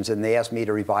sections, and they asked me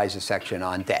to revise a section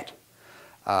on debt.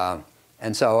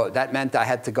 And so that meant I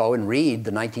had to go and read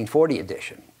the 1940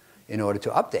 edition in order to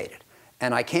update it.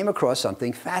 And I came across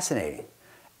something fascinating,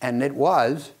 and it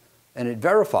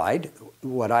verified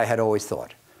what I had always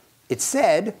thought. It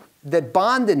said that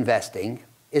bond investing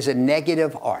is a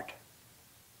negative art.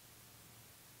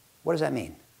 What does that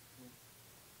mean?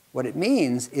 What it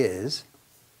means is,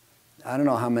 I don't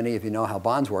know how many of you know how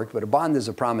bonds work, but a bond is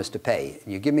a promise to pay.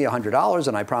 You give me $100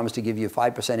 and I promise to give you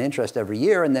 5% interest every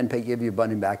year and then give you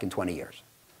money back in 20 years.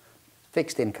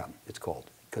 Fixed income, it's called,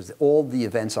 because all the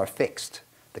events are fixed.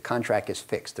 The contract is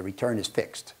fixed. The return is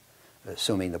fixed,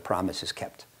 assuming the promise is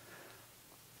kept.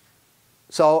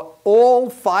 So all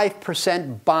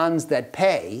 5% bonds that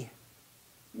pay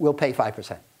will pay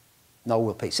 5%. None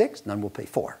will pay 6, none will pay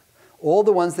 4. All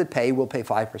the ones that pay will pay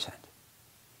 5%.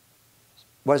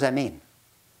 What does that mean?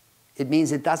 It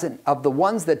means it doesn't, of the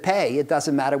ones that pay, it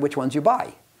doesn't matter which ones you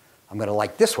buy. I'm going to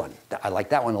like this one. I like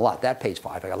that one a lot. That pays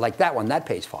 5. I like that one. That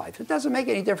pays 5. It doesn't make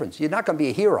any difference. You're not going to be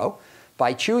a hero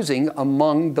by choosing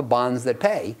among the bonds that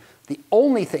pay. The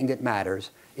only thing that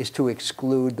matters is to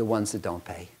exclude the ones that don't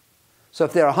pay. So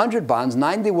if there are 100 bonds,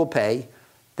 90 will pay.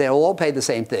 They'll all pay the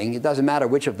same thing. It doesn't matter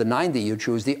which of the 90 you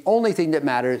choose. The only thing that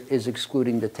matters is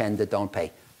excluding the 10 that don't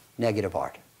pay. Negative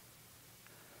art.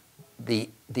 The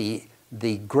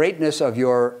greatness of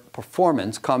your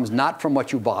performance comes not from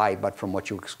what you buy, but from what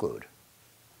you exclude.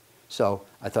 So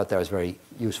I thought that was very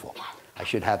useful. I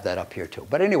should have that up here too.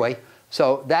 But anyway,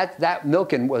 so that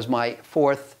Milken was my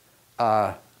fourth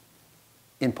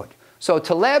input. So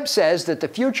Taleb says that the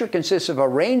future consists of a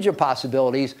range of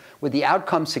possibilities with the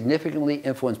outcome significantly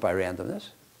influenced by randomness.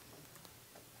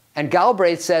 And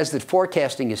Galbraith says that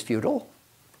forecasting is futile.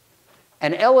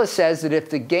 And Ellis says that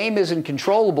if the game isn't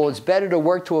controllable, it's better to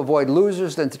work to avoid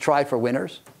losers than to try for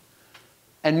winners.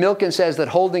 And Milken says that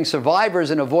holding survivors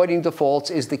and avoiding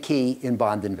defaults is the key in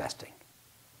bond investing.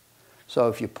 So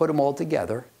if you put them all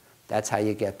together, that's how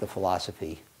you get the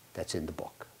philosophy that's in the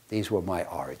book. These were my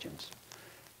origins.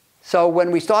 So when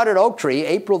we started Oaktree,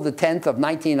 April the 10th of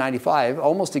 1995,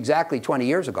 almost exactly 20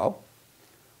 years ago,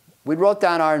 we wrote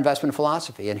down our investment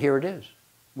philosophy, and here it is.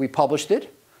 We published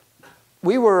it.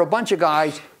 We were a bunch of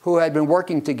guys who had been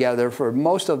working together for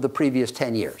most of the previous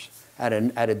 10 years at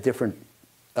a different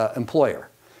employer.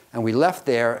 And we left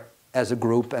there as a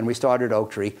group, and we started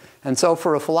Oaktree. And so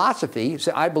for a philosophy,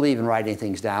 so I believe in writing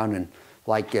things down, and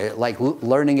like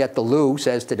learning at the Lou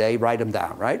says today, write them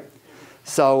down, right?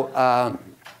 So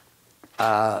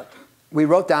we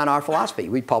wrote down our philosophy.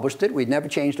 We published it. We'd never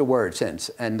changed a word since.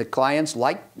 And the clients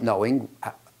like knowing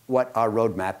what our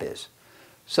roadmap is.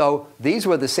 So these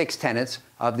were the 6 tenets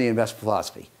of the investment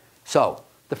philosophy. So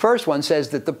the first one says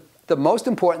that the most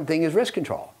important thing is risk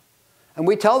control. And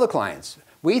we tell the clients,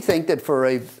 we think that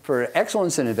for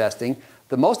excellence in investing,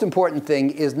 the most important thing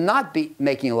is not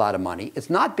making a lot of money. It's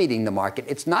not beating the market.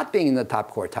 It's not being in the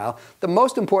top quartile. The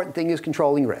most important thing is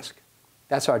controlling risk.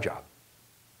 That's our job.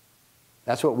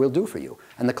 That's what we'll do for you.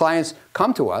 And the clients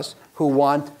come to us who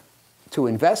want to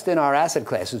invest in our asset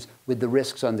classes with the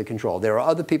risks under control. There are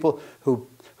other people who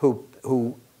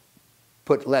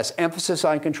put less emphasis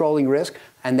on controlling risk,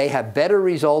 and they have better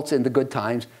results in the good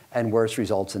times and worse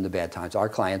results in the bad times. Our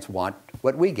clients want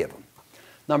what we give them.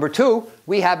 Number 2,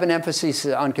 we have an emphasis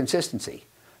on consistency.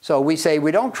 So we say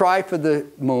we don't try for the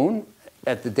moon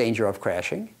at the danger of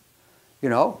crashing. You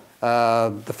know,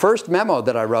 the first memo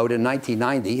that I wrote in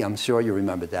 1990, I'm sure you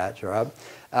remember that, Rob,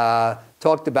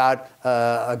 talked about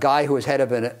a guy who was head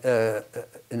of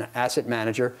an asset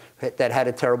manager that had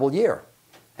a terrible year.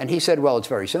 And he said, well, it's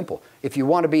very simple. If you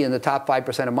want to be in the top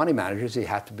 5% of money managers, you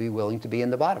have to be willing to be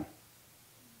in the bottom.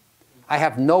 I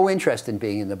have no interest in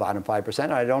being in the bottom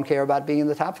 5%. I don't care about being in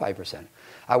the top 5%.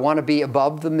 I want to be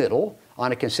above the middle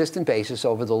on a consistent basis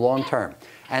over the long term.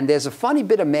 And there's a funny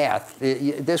bit of math.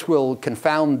 This will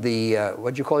confound the,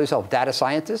 what do you call yourself, data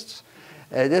scientists?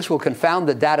 This will confound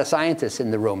the data scientists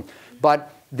in the room.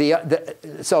 But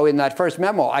so in that first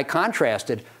memo, I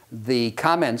contrasted the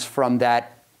comments from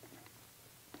that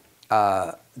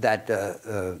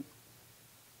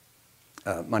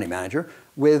money manager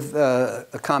with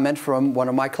a comment from one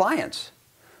of my clients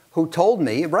who told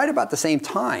me, right about the same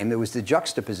time, it was the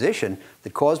juxtaposition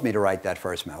that caused me to write that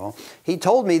first memo. He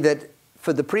told me that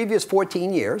for the previous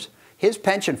 14 years, his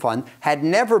pension fund had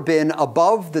never been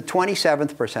above the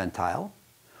 27th percentile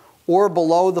or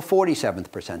below the 47th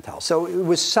percentile. So it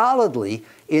was solidly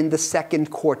in the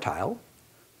second quartile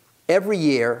every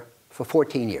year for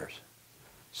 14 years.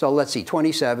 So let's see,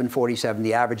 27, 47,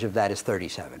 the average of that is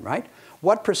 37, right?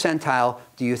 What percentile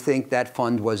do you think that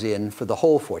fund was in for the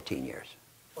whole 14 years?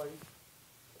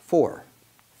 4.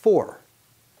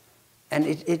 And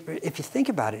if you think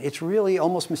about it, it's really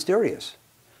almost mysterious.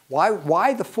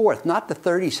 Why the 4th, not the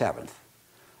 37th?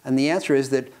 And the answer is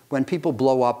that when people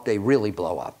blow up, they really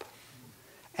blow up.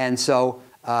 And so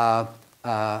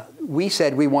we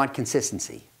said we want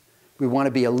consistency. We want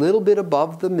to be a little bit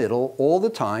above the middle all the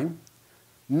time.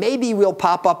 Maybe we'll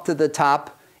pop up to the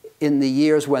top in the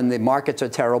years when the markets are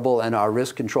terrible and our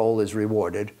risk control is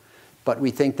rewarded. But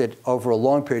we think that over a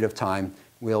long period of time,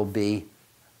 we'll be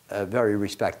very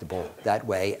respectable that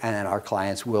way, and our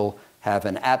clients will have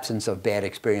an absence of bad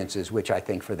experiences, which I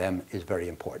think for them is very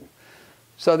important.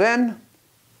 So then,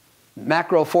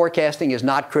 macro forecasting is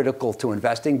not critical to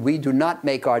investing. We do not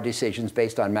make our decisions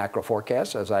based on macro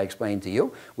forecasts, as I explained to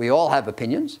you. We all have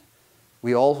opinions.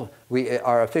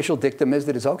 Our official dictum is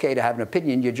that it's okay to have an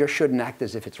opinion, you just shouldn't act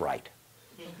as if it's right.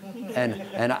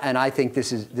 And I think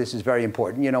this is very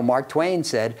important. You know, Mark Twain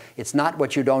said, it's not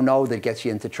what you don't know that gets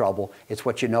you into trouble, it's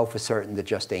what you know for certain that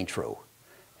just ain't true.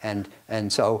 And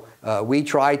so we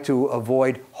try to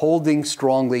avoid holding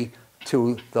strongly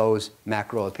to those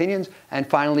macro opinions. And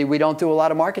finally, we don't do a lot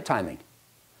of market timing,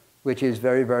 which is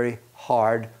very, very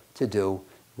hard to do.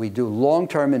 We do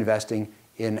long-term investing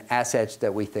in assets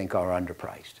that we think are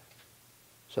underpriced.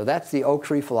 So that's the oak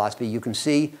tree philosophy. You can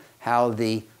see how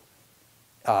the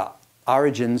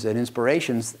origins and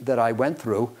inspirations that I went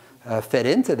through fed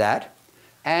into that.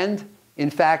 And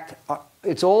in fact,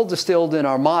 it's all distilled in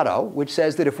our motto, which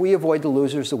says that if we avoid the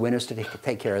losers, the winners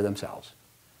take care of themselves.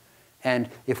 And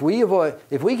if we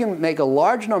can make a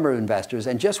large number of investors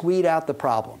and just weed out the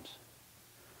problems,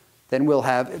 then we'll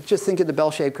have, just think of the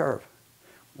bell-shaped curve.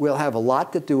 We'll have a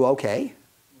lot that do okay,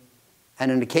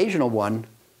 and an occasional one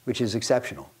which is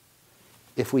exceptional,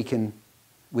 if we can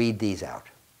weed these out.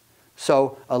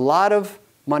 So a lot of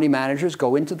money managers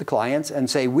go into the clients and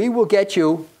say, we will get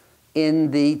you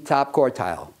in the top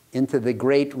quartile, into the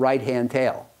great right-hand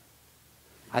tail.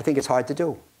 I think it's hard to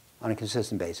do on a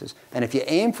consistent basis. And if you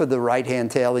aim for the right-hand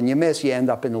tail and you miss, you end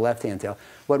up in the left-hand tail.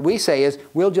 What we say is,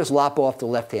 we'll just lop off the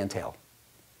left-hand tail.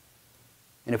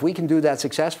 And if we can do that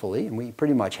successfully, and we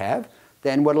pretty much have,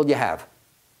 then what'll you have?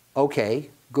 Okay,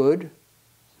 good,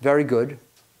 very good,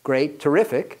 great,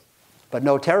 terrific, but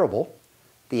no terrible.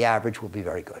 The average will be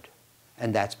very good.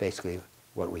 And that's basically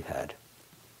what we've had.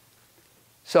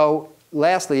 So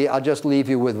lastly, I'll just leave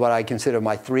you with what I consider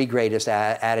my 3 greatest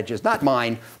adages, not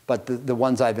mine, but the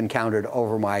ones I've encountered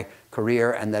over my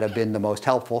career and that have been the most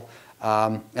helpful.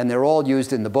 And they're all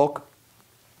used in the book.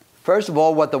 First of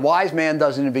all, what the wise man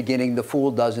does in the beginning, the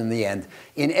fool does in the end.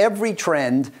 In every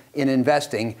trend in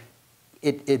investing,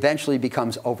 it eventually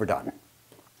becomes overdone.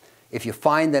 If you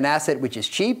find an asset which is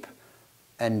cheap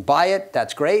and buy it,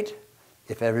 that's great.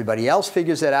 If everybody else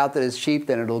figures it out that it's cheap,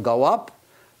 then it'll go up.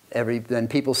 Then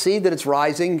people see that it's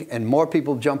rising, and more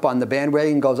people jump on the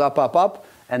bandwagon, goes up, up, up.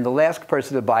 And the last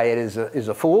person to buy it is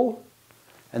a fool,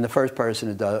 and the first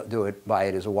person to buy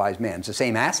it is a wise man. It's the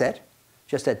same asset,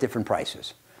 just at different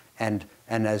prices. And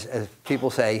as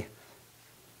people say,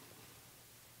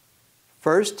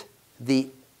 first the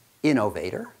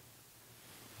innovator,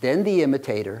 then the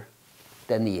imitator,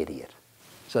 then the idiot.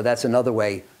 So that's another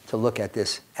way to look at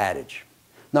this adage.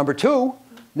 Number 2,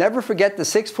 never forget the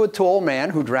 6-foot-tall man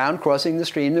who drowned crossing the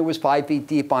stream that was 5 feet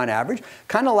deep on average,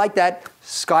 kind of like that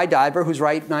skydiver who's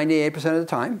right 98% of the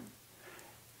time.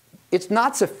 It's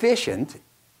not sufficient,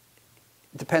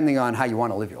 depending on how you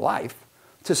want to live your life,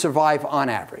 to survive on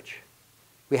average.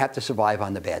 We have to survive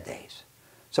on the bad days.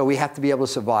 So we have to be able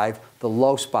to survive the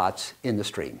low spots in the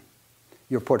stream.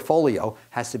 your portfolio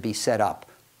has to be set up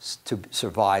to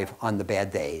survive on the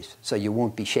bad days, so you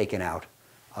won't be shaken out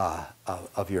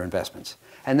of your investments.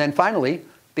 And then finally,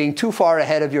 being too far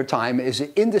ahead of your time is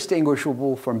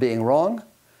indistinguishable from being wrong.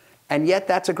 And yet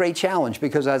that's a great challenge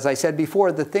because, as I said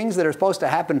before, the things that are supposed to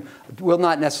happen will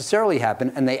not necessarily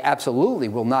happen, and they absolutely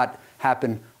will not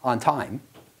happen on time.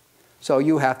 So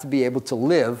you have to be able to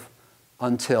live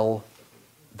until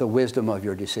the wisdom of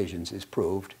your decisions is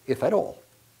proved, if at all.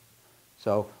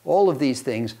 So all of these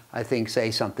things, I think,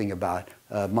 say something about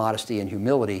modesty and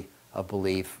humility of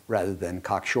belief rather than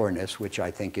cocksureness, which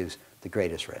I think is the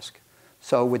greatest risk.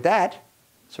 So with that,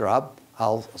 Saurabh,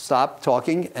 I'll stop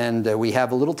talking, and we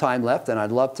have a little time left, and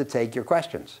I'd love to take your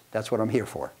questions. That's what I'm here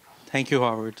for. Thank you,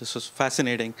 Howard. This was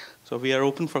fascinating. So we are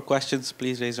open for questions.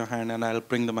 Please raise your hand, and I'll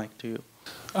bring the mic to you.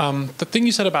 The thing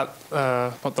you said about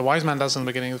what the wise man does in the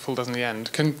beginning, the fool does in the end,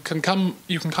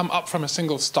 you can come up from a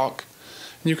single stock,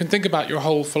 and you can think about your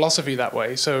whole philosophy that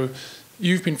way. So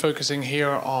you've been focusing here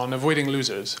on avoiding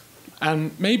losers,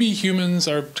 and maybe humans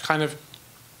are kind of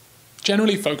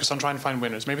generally focused on trying to find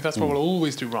winners. Maybe that's what we'll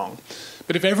always do wrong.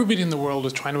 But if everybody in the world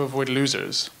is trying to avoid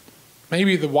losers,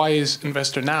 maybe the wise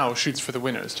investor now shoots for the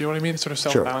winners. Do you know what I mean? It's sort of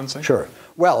self-balancing. Sure.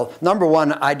 Well, number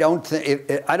one, I don't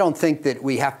think that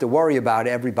we have to worry about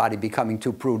everybody becoming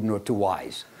too prudent or too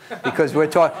wise, because we're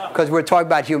talking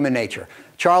about human nature.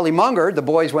 Charlie Munger, the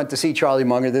boys went to see Charlie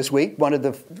Munger this week. One of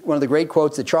the great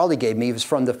quotes that Charlie gave me was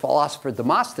from the philosopher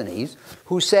Demosthenes,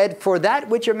 who said, "For that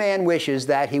which a man wishes,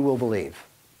 that he will believe."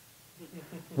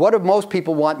 What do most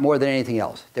people want more than anything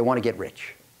else? They want to get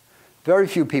rich. Very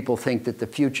few people think that the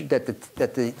future, the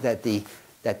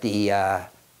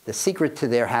secret to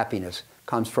their happiness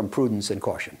comes from prudence and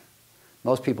caution.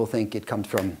 Most people think it comes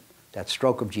from that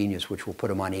stroke of genius, which will put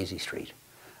them on easy street.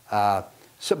 But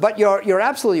you're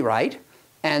absolutely right,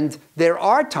 and there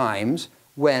are times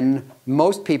when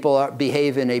most people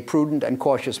behave in a prudent and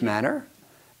cautious manner.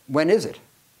 When is it?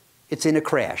 It's in a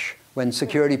crash, when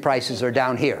security prices are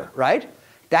down here, right?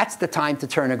 That's the time to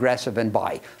turn aggressive and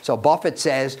buy. So Buffett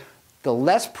says, the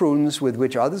less prudence with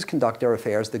which others conduct their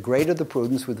affairs, the greater the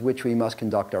prudence with which we must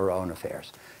conduct our own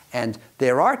affairs. And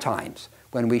there are times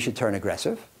when we should turn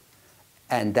aggressive,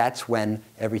 and that's when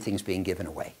everything's being given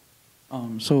away.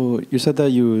 So you said that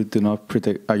you do not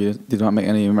predict, you did not make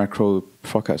any macro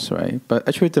forecasts, right? But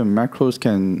actually, the macros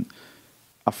can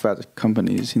affect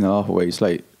companies in a lot of ways.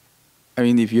 Like, I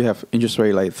mean, if you have interest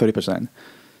rate like 30%,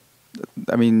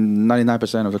 I mean,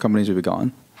 99% of the companies will be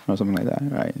gone, or something like that,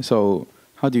 right? So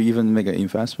how do you even make an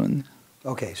investment?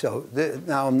 Okay, so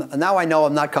now I know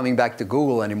I'm not coming back to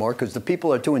Google anymore because the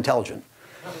people are too intelligent.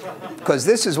 Because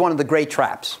this is one of the great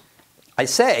traps. I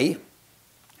say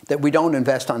that we don't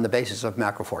invest on the basis of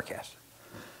macro forecasts.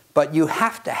 But you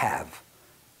have to have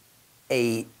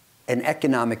an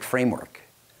economic framework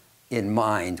in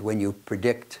mind when you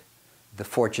predict the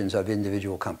fortunes of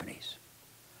individual companies.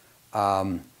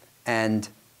 What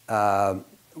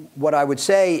I would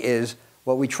say is,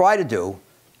 what we try to do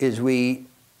is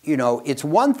it's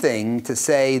one thing to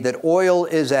say that oil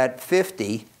is at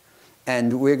 50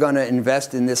 and we're going to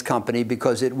invest in this company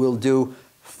because it will do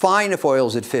fine if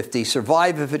oil's at 50,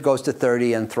 survive if it goes to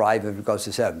 30, and thrive if it goes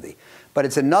to 70. But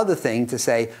it's another thing to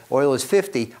say oil is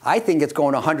 50, I think it's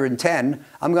going to 110,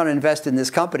 I'm going to invest in this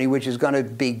company, which is going to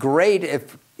be great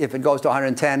if it goes to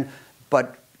 110,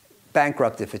 but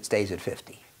bankrupt if it stays at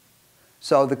 50.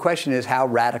 So the question is, how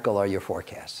radical are your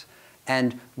forecasts?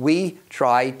 And we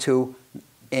try to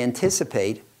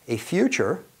anticipate a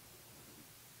future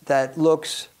that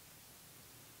looks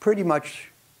pretty much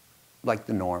like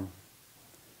the norm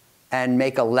and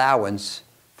make allowance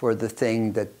for the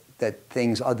thing that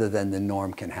things other than the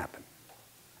norm can happen.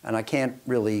 And I can't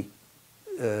really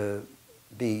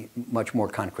be much more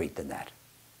concrete than that.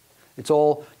 It's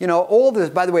all, all this,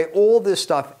 by the way, all this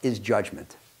stuff is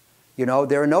judgment.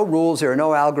 There are no rules, there are no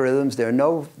algorithms,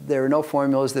 there are no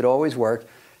formulas that always work.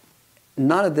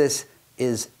 None of this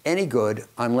is any good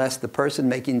unless the person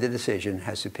making the decision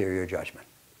has superior judgment.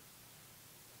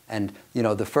 And,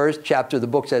 the first chapter of the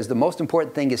book says the most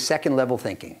important thing is second-level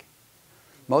thinking.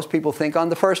 Most people think on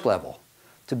the first level.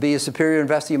 To be a superior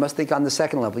investor, you must think on the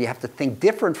second level. You have to think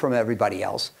different from everybody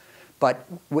else. But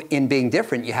in being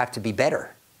different, you have to be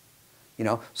better.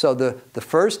 So the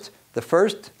first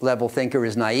level thinker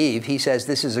is naive. He says,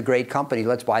 this is a great company,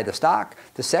 let's buy the stock.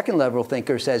 The second level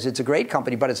thinker says, it's a great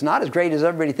company, but it's not as great as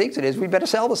everybody thinks it is. We better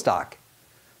sell the stock.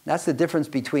 That's the difference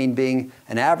between being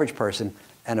an average person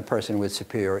and a person with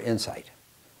superior insight.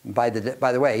 By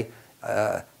the way,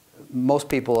 most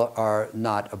people are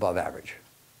not above average.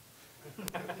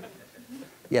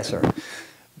 Yes, sir.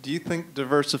 Do you think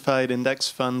diversified index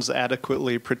funds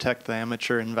adequately protect the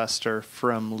amateur investor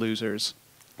from losers?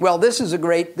 Well, this is a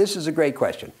great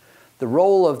question. The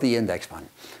role of the index fund.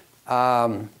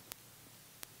 A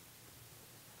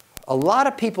lot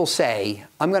of people say,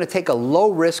 I'm going to take a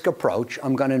low-risk approach.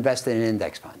 I'm going to invest in an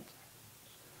index fund.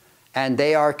 And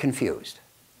they are confused.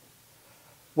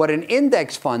 What an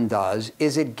index fund does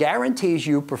is it guarantees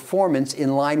you performance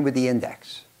in line with the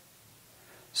index.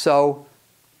 So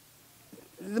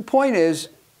the point is,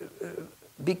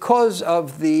 because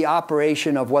of the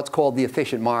operation of what's called the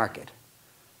efficient market,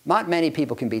 not many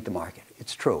people can beat the market.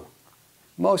 It's true.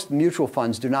 Most mutual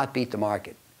funds do not beat the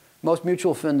market. Most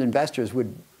mutual fund investors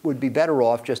would be better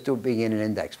off just being in an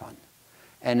index fund.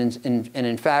 And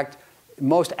in fact,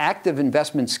 most active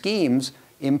investment schemes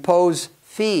impose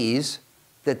fees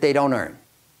that they don't earn.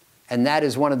 And that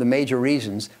is one of the major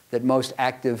reasons that most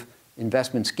active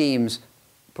investment schemes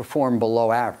perform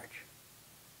below average.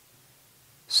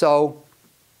 So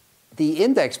the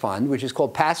index fund, which is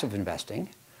called passive investing,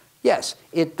 yes,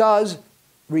 it does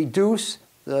reduce,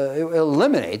 it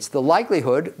eliminates the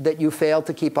likelihood that you fail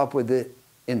to keep up with the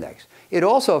index. It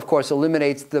also, of course,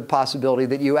 eliminates the possibility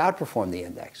that you outperform the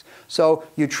index. So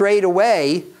you trade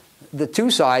away the two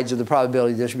sides of the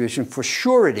probability distribution for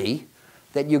surety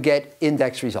that you get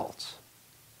index results.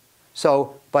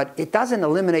 So, but it doesn't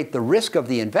eliminate the risk of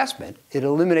the investment. It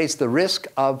eliminates the risk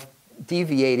of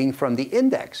deviating from the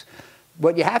index.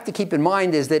 What you have to keep in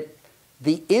mind is that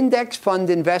the index fund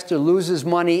investor loses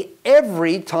money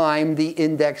every time the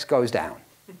index goes down.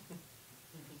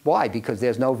 Why? Because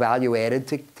there's no value added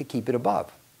to keep it above.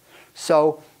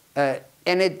 So, by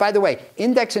the way,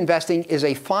 index investing is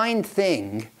a fine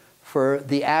thing for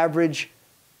the average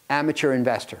amateur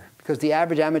investor. Because the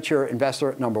average amateur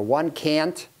investor, number one,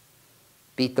 can't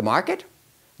beat the market.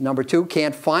 Number two,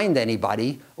 can't find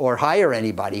anybody or hire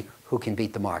anybody who can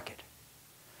beat the market.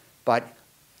 But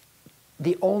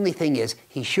the only thing is,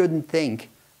 he shouldn't think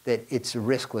that it's a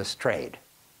riskless trade.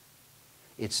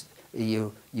 It's,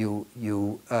 you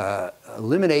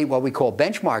eliminate what we call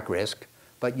benchmark risk,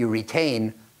 but you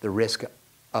retain the risk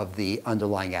of the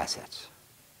underlying assets.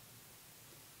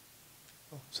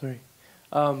 Oh, sorry.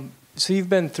 So you've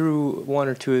been through one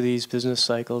or two of these business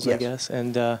cycles, yes. I guess,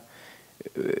 and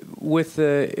with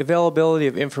the availability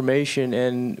of information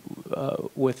and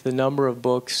with the number of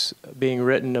books being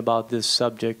written about this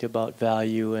subject, about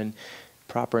value and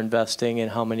proper investing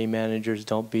and how many managers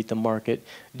don't beat the market,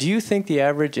 do you think the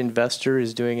average investor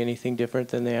is doing anything different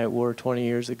than they were 20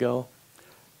 years ago?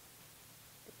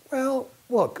 Well,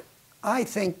 look, I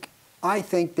think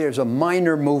there's a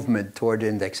minor movement toward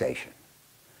indexation.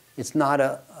 It's not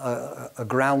a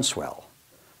groundswell.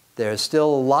 There's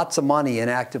still lots of money in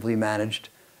actively managed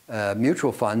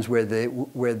mutual funds where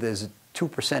there's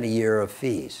 2% a year of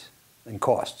fees and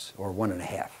costs, or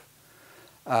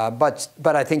 1.5%.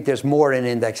 But I think there's more in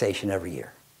indexation every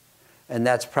year, and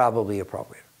that's probably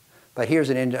appropriate. But here's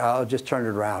I'll just turn it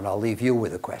around. I'll leave you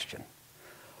with a question.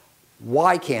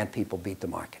 Why can't people beat the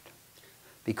market?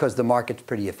 Because the market's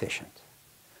pretty efficient,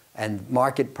 and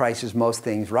market prices most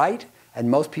things right. And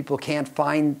most people can't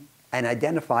find and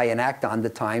identify and act on the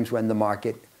times when the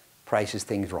market prices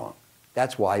things wrong.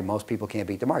 That's why most people can't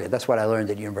beat the market. That's what I learned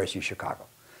at the University of Chicago.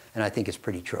 And I think it's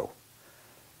pretty true.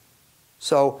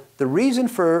 So the reason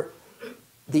for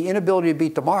the inability to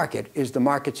beat the market is the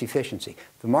market's efficiency.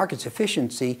 The market's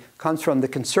efficiency comes from the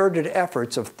concerted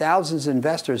efforts of thousands of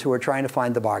investors who are trying to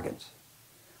find the bargains.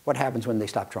 What happens when they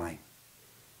stop trying?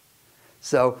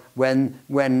 So when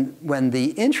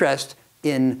the interest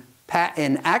in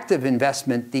active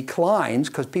investment declines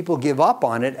because people give up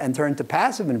on it and turn to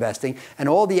passive investing, and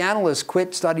all the analysts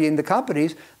quit studying the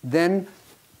companies, then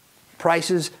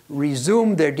prices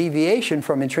resume their deviation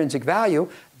from intrinsic value,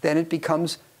 then it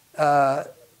becomes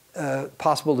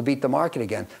possible to beat the market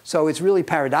again. So it's really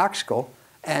paradoxical,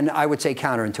 and I would say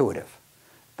counterintuitive.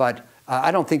 But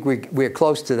I don't think we're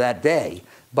close to that day.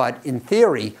 But in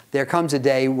theory, there comes a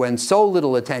day when so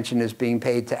little attention is being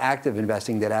paid to active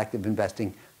investing that active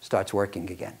investing starts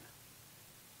working again.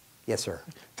 Yes, sir.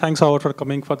 Thanks, Howard, for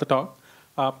coming for the talk.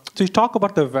 So you talk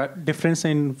about the difference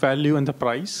in value and the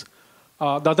price.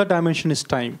 The other dimension is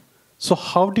time. So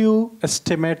how do you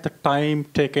estimate the time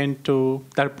taken to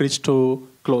that bridge to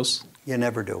close? You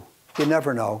never do. You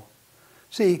never know.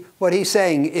 See, what he's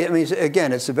saying, I mean,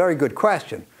 again, it's a very good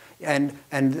question. And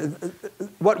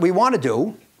what we want to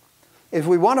do is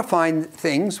we want to find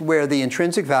things where the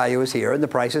intrinsic value is here and the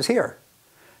price is here.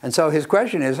 And so his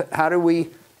question is, how do we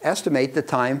estimate the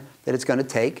time that it's going to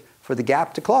take for the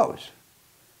gap to close?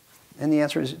 And the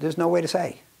answer is, there's no way to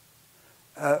say.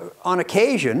 On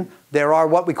occasion, there are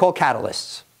what we call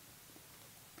catalysts.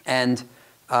 And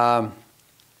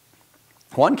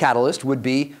one catalyst would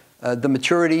be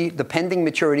the pending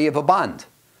maturity of a bond.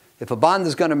 If a bond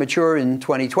is going to mature in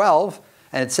 2012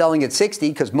 and it's selling at 60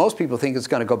 because most people think it's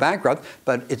going to go bankrupt,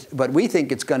 but we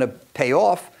think it's going to pay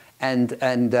off and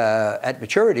at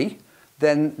maturity,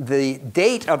 then the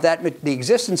date of that, the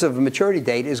existence of a maturity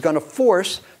date is going to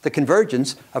force the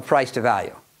convergence of price to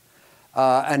value.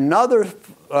 Another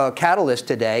catalyst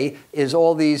today is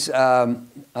all these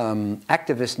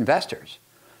activist investors.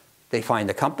 They find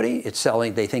a company, it's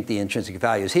selling, they think the intrinsic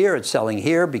value is here, it's selling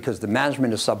here because the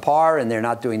management is subpar and they're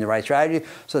not doing the right strategy.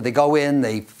 So they go in,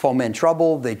 they foment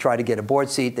trouble, they try to get a board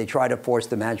seat, they try to force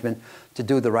the management to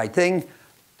do the right thing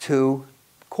to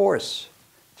cause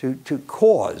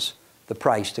the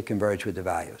price to converge with the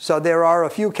value. So there are a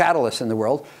few catalysts in the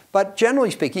world, but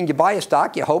generally speaking, you buy a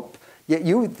stock, you hope,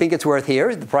 you think it's worth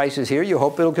here, the price is here, you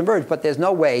hope it'll converge, but there's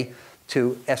no way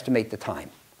to estimate the time.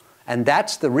 And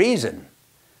that's the reason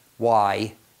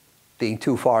why being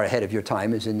too far ahead of your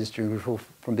time is indistinguishable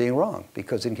from being wrong,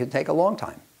 because it can take a long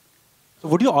time. So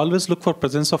would you always look for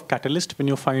presence of catalyst when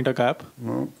you find a gap?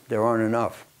 Well, there aren't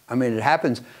enough. I mean, it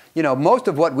happens, you know, most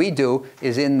of what we do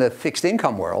is in the fixed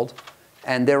income world,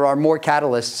 and there are more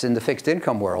catalysts in the fixed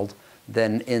income world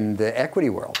than in the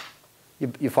equity world.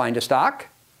 You find a stock,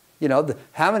 you know,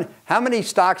 how many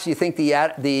stocks do you think the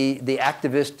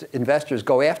activist investors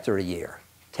go after a year?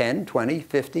 10, 20,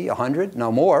 50, 100, no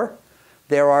more.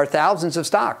 There are thousands of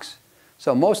stocks.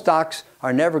 So most stocks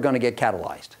are never going to get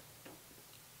catalyzed.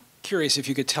 Curious if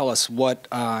you could tell us what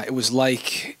it was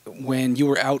like when you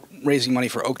were out raising money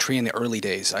for Oaktree in the early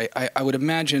days. I would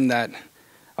imagine that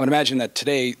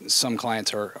today some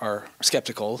clients are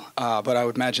skeptical, but I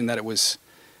would imagine that was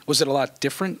it a lot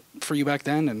different for you back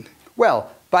then? And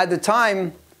well, by the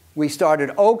time we started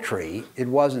Oaktree, it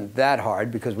wasn't that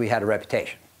hard because we had a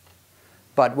reputation.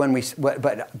 But when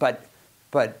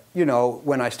you know,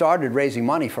 when I started raising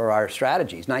money for our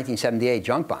strategies, 1978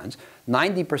 junk bonds,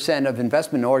 90% of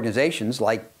investment organizations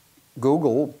like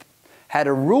Google had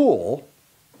a rule,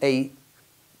 a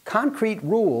concrete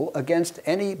rule against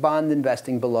any bond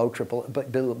investing below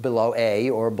A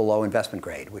or below investment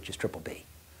grade, which is triple B.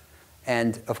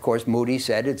 And of course, Moody's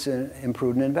said it's an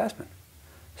imprudent investment.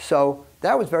 So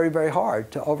that was very, very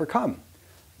hard to overcome.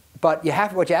 But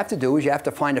what you have to do is you have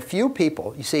to find a few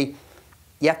people. You see,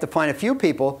 you have to find a few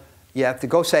people. You have to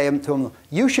go say to them,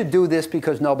 you should do this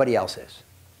because nobody else is.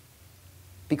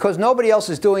 Because nobody else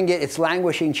is doing it, it's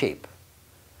languishing cheap.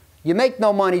 You make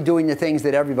no money doing the things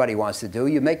that everybody wants to do.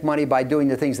 You make money by doing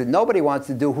the things that nobody wants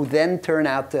to do, who then turn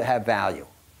out to have value.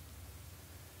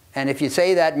 And if you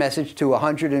say that message to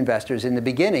 100 investors in the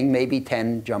beginning, maybe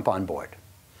 10 jump on board.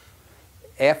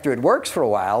 After it works for a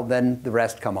while, then the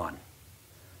rest come on,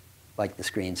 like the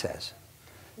screen says.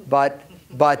 But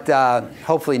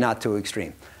hopefully not too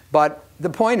extreme. But the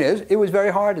point is, it was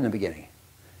very hard in the beginning.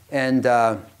 And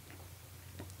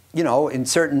you know, in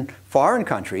certain foreign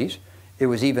countries, it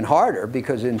was even harder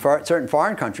because in certain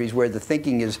foreign countries where the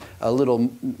thinking is a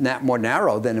little more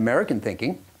narrow than American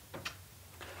thinking,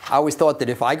 I always thought that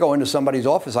if I go into somebody's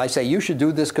office, I say, you should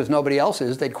do this because nobody else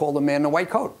is, they'd call the man in a white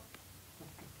coat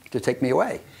to take me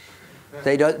away.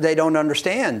 They don't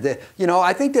understand. You know,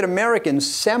 I think that Americans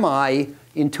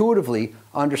semi-intuitively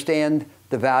understand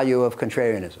the value of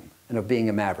contrarianism and of being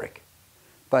a maverick.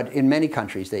 But in many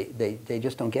countries, they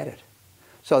just don't get it.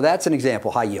 So that's an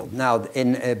example, high yield. Now,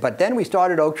 but then we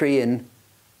started Oaktree in,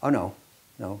 oh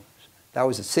no, that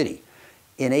was at Citi.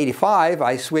 In '85,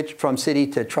 I switched from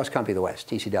Citi to Trust Company of the West,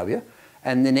 TCW.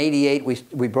 And in '88,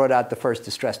 we brought out the first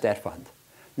distressed debt fund.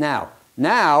 Now,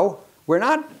 we're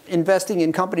not investing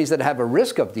in companies that have a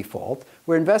risk of default.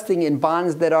 We're investing in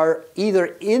bonds that are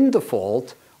either in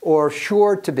default or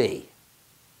sure to be.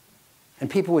 And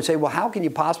people would say, well, how can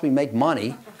you possibly make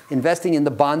money investing in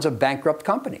the bonds of bankrupt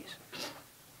companies?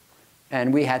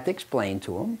 And we had to explain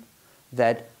to them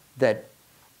that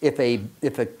if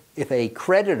a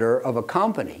creditor of a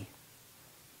company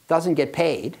doesn't get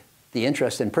paid the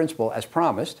interest and principal as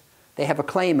promised, they have a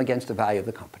claim against the value of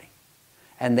the company.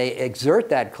 And they exert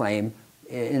that claim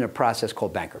in a process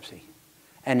called bankruptcy.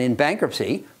 And in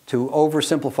bankruptcy, to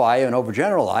oversimplify and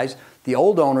overgeneralize, the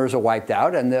old owners are wiped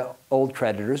out and the old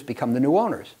creditors become the new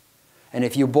owners. And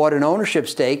if you bought an ownership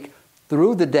stake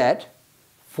through the debt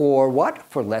for what?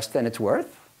 For less than it's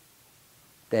worth,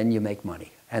 then you make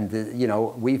money. And you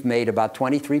know, we've made about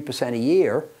 23% a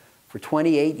year for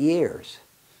 28 years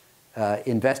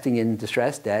investing in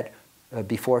distressed debt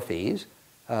before fees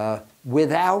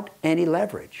without any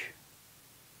leverage.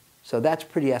 So that's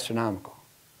pretty astronomical.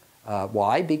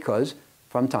 Why? Because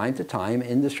from time to time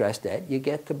in distressed debt, you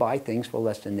get to buy things for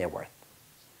less than they're worth.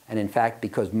 And in fact,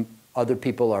 because other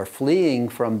people are fleeing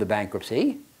from the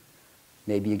bankruptcy,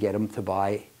 maybe you get them to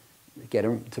buy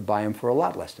them for a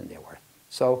lot less than they're worth.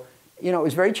 So, you know, it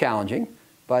was very challenging,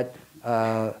 but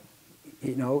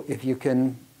you know, if you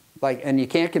can, and you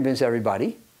can't convince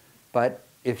everybody, but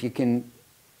if you can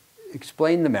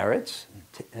explain the merits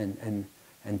and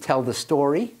tell the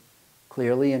story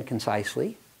clearly and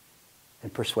concisely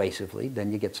and persuasively,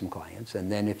 then you get some clients. And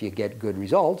then if you get good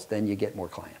results, then you get more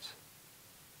clients.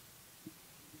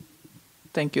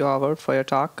 Thank you, Howard, for your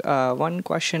talk. One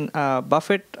question.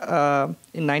 Buffett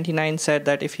in '99 said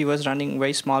that if he was running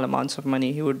very small amounts of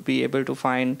money, he would be able to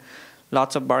find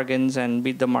lots of bargains and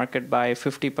beat the market by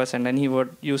 50%, and he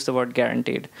would use the word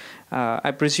guaranteed.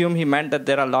 I presume he meant that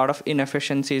there are a lot of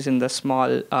inefficiencies in the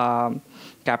small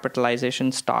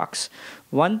capitalization stocks.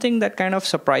 One thing that kind of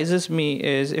surprises me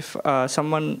is if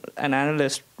an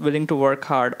analyst willing to work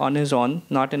hard on his own,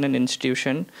 not in an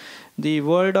institution, the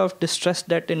world of distressed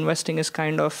debt investing is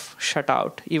kind of shut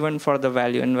out, even for the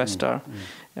value investor,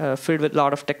 filled with a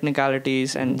lot of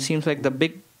technicalities, and seems like the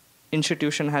big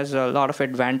institution has a lot of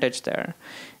advantage there.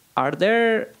 Are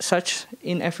there such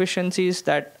inefficiencies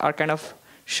that are kind of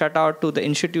shut out to the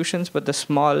institutions, but the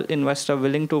small investor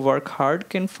willing to work hard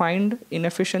can find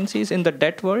inefficiencies in the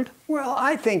debt world? Well,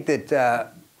 I think that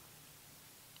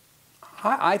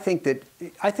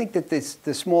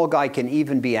the small guy can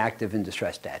even be active in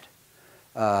distressed debt.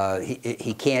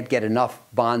 He can't get enough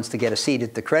bonds to get a seat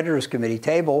at the creditors committee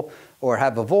table or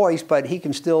have a voice, but he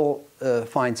can still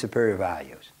find superior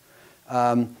values.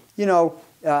 You know,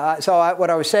 what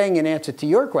I was saying in answer to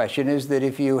your question is that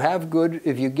if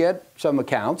you get some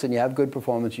accounts and you have good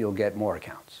performance, you'll get more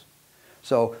accounts.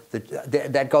 So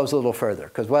that goes a little further,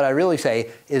 because what I really say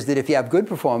is that if you have good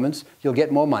performance, you'll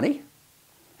get more money.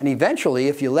 And eventually,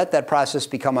 if you let that process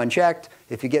become unchecked,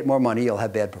 if you get more money, you'll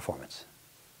have bad performance.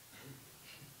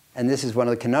 And this is one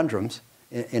of the conundrums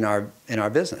in our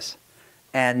business.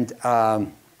 And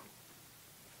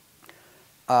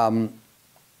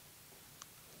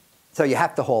so you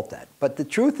have to halt that. But the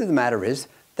truth of the matter is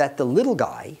that the little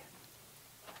guy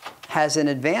has an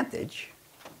advantage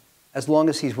as long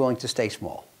as he's willing to stay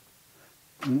small.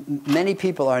 Many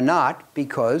people are not,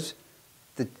 because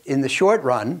in the short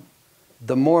run,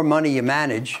 the more money you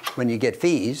manage when you get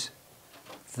fees,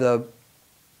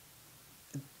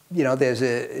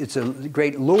 it's a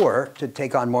great lure to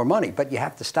take on more money, but you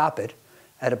have to stop it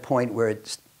at a point where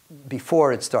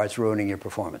before it starts ruining your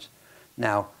performance.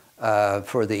 Now,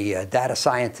 for the data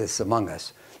scientists among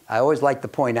us, I always like to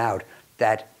point out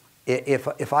that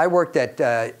if I worked at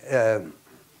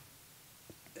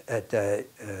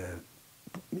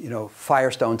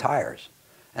Firestone tires,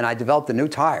 and I developed a new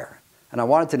tire, and I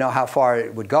wanted to know how far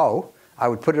it would go, I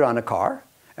would put it on a car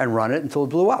and run it until it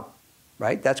blew up.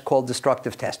 Right? That's called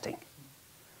destructive testing.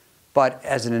 But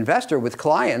as an investor with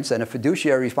clients and a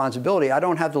fiduciary responsibility, I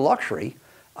don't have the luxury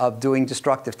of doing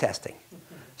destructive testing.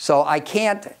 So I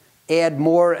can't add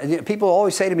more. People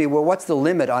always say to me, well, what's the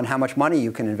limit on how much money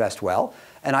you can invest well?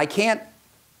 And I can't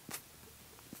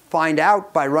find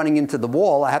out by running into the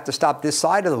wall. I have to stop this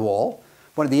side of the wall.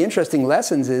 One of the interesting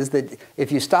lessons is that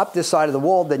if you stop this side of the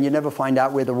wall, then you never find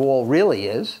out where the wall really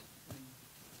is.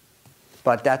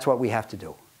 But that's what we have to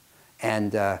do.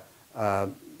 And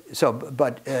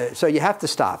so you have to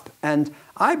stop. And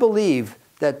I believe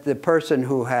that the person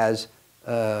who has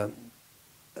a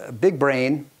big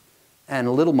brain and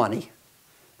a little money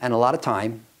and a lot of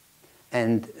time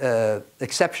and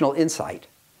exceptional insight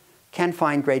can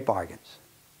find great bargains.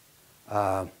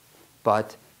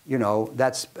 But you know,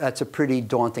 that's a pretty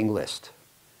daunting list.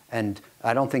 And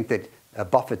I don't think that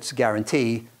Buffett's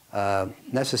guarantee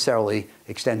necessarily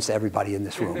extends to everybody in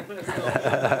this room.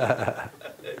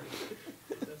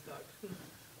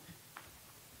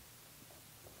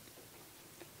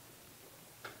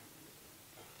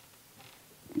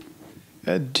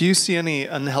 Do you see any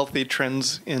unhealthy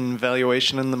trends in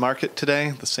valuation in the market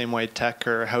today, the same way tech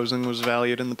or housing was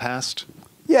valued in the past?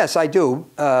 Yes, I do,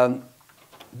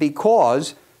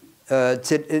 because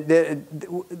the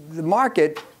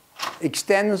market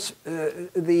extends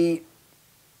the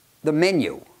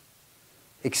menu,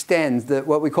 extends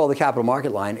what we call the capital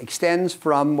market line, extends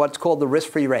from what's called the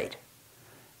risk-free rate.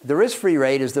 The risk-free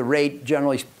rate is the rate,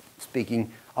 generally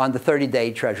speaking, on the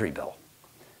 30-day Treasury bill.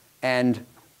 And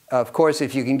of course,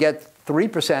 if you can get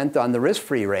 3% on the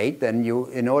risk-free rate, then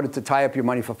in order to tie up your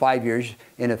money for 5 years,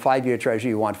 in a 5-year treasury,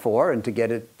 you want 4, and to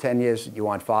get it 10 years, you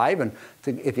want 5, and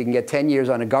if you can get 10 years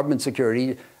on a government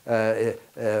security, a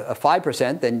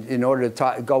 5%, then in order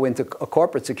to go into a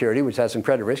corporate security, which has some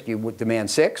credit risk, you would demand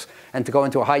 6, and to go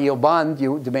into a high-yield bond,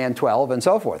 you demand 12, and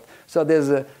so forth. So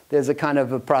there's a kind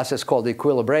of a process called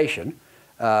equilibration,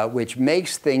 which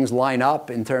makes things line up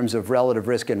in terms of relative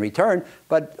risk and return,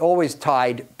 but always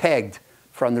pegged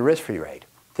from the risk-free rate.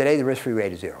 Today, the risk-free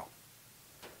rate is 0.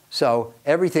 So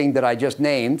everything that I just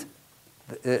named,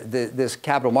 this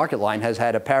capital market line has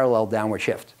had a parallel downward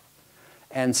shift.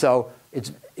 And so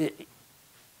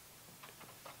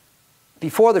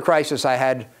before the crisis, I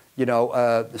had,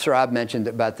 Saurabh mentioned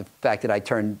about the fact that I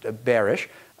turned bearish.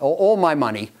 All my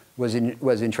money was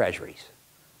in treasuries.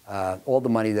 All the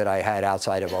money that I had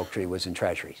outside of Oaktree was in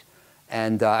treasuries.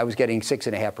 And I was getting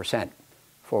 6.5%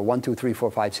 for 1, 2, 3,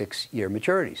 4, 5, 6-year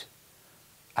maturities.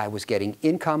 I was getting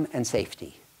income and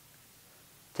safety.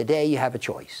 Today, you have a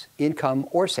choice, income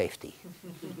or safety.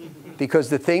 Because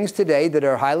the things today that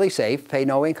are highly safe pay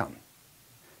no income.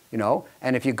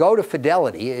 And if you go to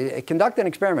Fidelity, conduct an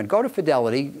experiment. Go to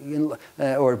Fidelity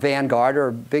or Vanguard or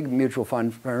a big mutual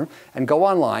fund firm and go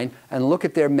online and look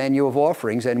at their menu of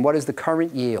offerings and what is the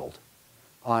current yield,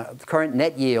 the current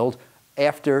net yield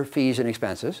after fees and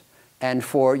expenses. And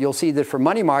you'll see that for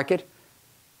money market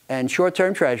and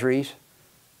short-term treasuries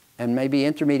and maybe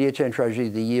intermediate-term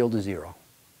treasuries, the yield is 0.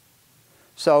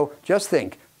 So just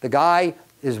think, the guy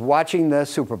is watching the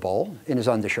Super Bowl in his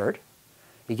undershirt.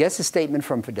 He gets a statement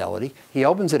from Fidelity. He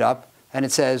opens it up, and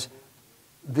it says,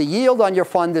 the yield on your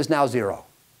fund is now 0.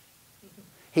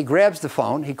 He grabs the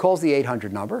phone. He calls the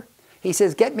 800 number. He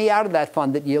says, get me out of that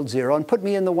fund that yields 0 and put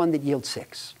me in the one that yields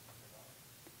 6.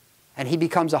 And he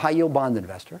becomes a high-yield bond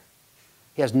investor.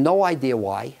 He has no idea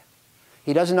why.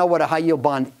 He doesn't know what a high-yield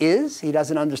bond is. He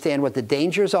doesn't understand what the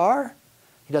dangers are.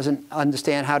 He doesn't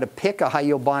understand how to pick a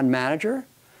high-yield bond manager.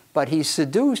 But he's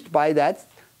seduced by that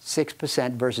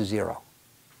 6% versus 0.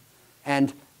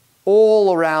 And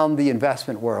all around the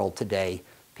investment world today,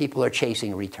 people are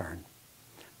chasing return.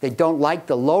 They don't like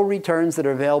the low returns that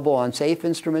are available on safe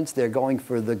instruments. They're going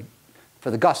for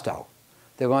the gusto.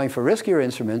 They're going for riskier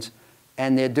instruments,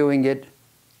 and they're doing it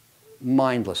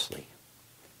mindlessly.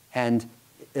 And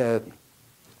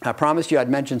I promised you I'd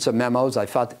mention some memos. I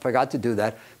forgot to do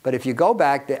that. But if you go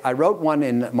back, I wrote one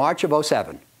in March of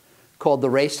 '07 called The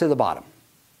Race to the Bottom.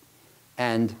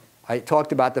 And I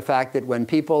talked about the fact that when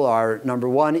people are, number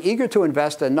one, eager to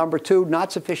invest, and number two,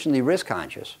 not sufficiently risk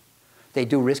conscious, they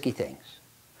do risky things.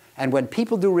 And when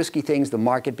people do risky things, the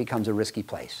market becomes a risky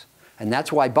place. And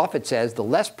that's why Buffett says, the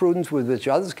less prudence with which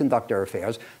others conduct our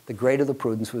affairs, the greater the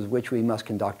prudence with which we must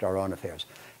conduct our own affairs.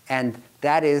 And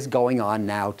that is going on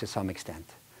now to some extent,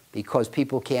 because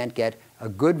people can't get a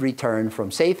good return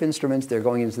from safe instruments. They're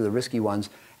going into the risky ones,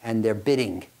 and they're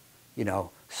bidding,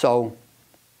 So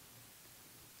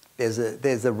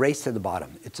there's a race to the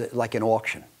bottom. It's like an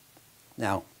auction.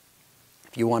 Now,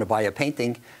 if you want to buy a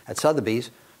painting at Sotheby's,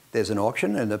 there's an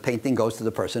auction, and the painting goes to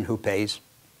the person who pays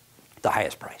the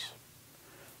highest price.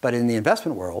 But in the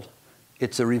investment world,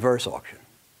 it's a reverse auction.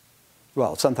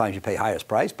 Well, sometimes you pay highest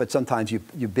price, but sometimes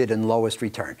you bid in lowest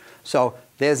return. So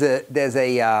there's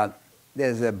a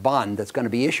bond that's going to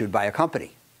be issued by a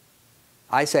company.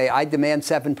 I say, I demand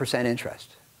 7%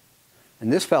 interest.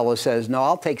 And this fellow says, no,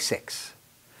 I'll take 6.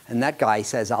 And that guy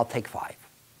says, I'll take 5.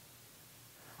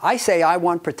 I say I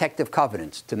want protective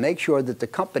covenants to make sure that the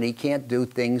company can't do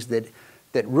things that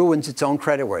ruins its own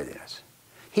creditworthiness.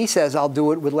 He says, I'll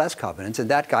do it with less covenants. And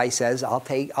that guy says, I'll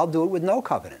do it with no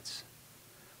covenants.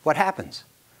 What happens?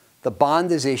 The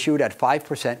bond is issued at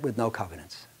 5% with no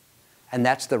covenants. And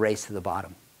that's the race to the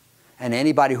bottom. And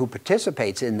anybody who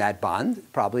participates in that bond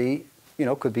probably,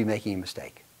 could be making a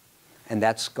mistake. And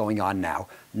that's going on now.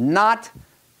 Not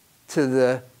to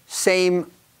the same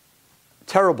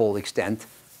terrible extent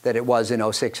that it was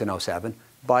in '06 and '07,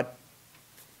 but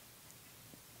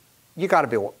you got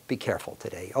to be careful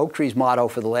today. Oaktree's motto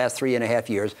for the last 3.5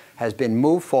 years has been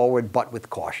move forward, but with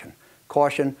caution.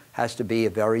 Caution has to be a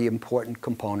very important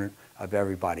component of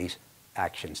everybody's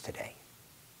actions today.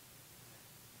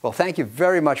 Well, thank you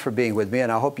very much for being with me,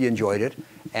 and I hope you enjoyed it.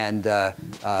 And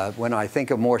when I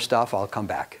think of more stuff, I'll come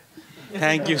back.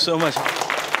 Thank you so much.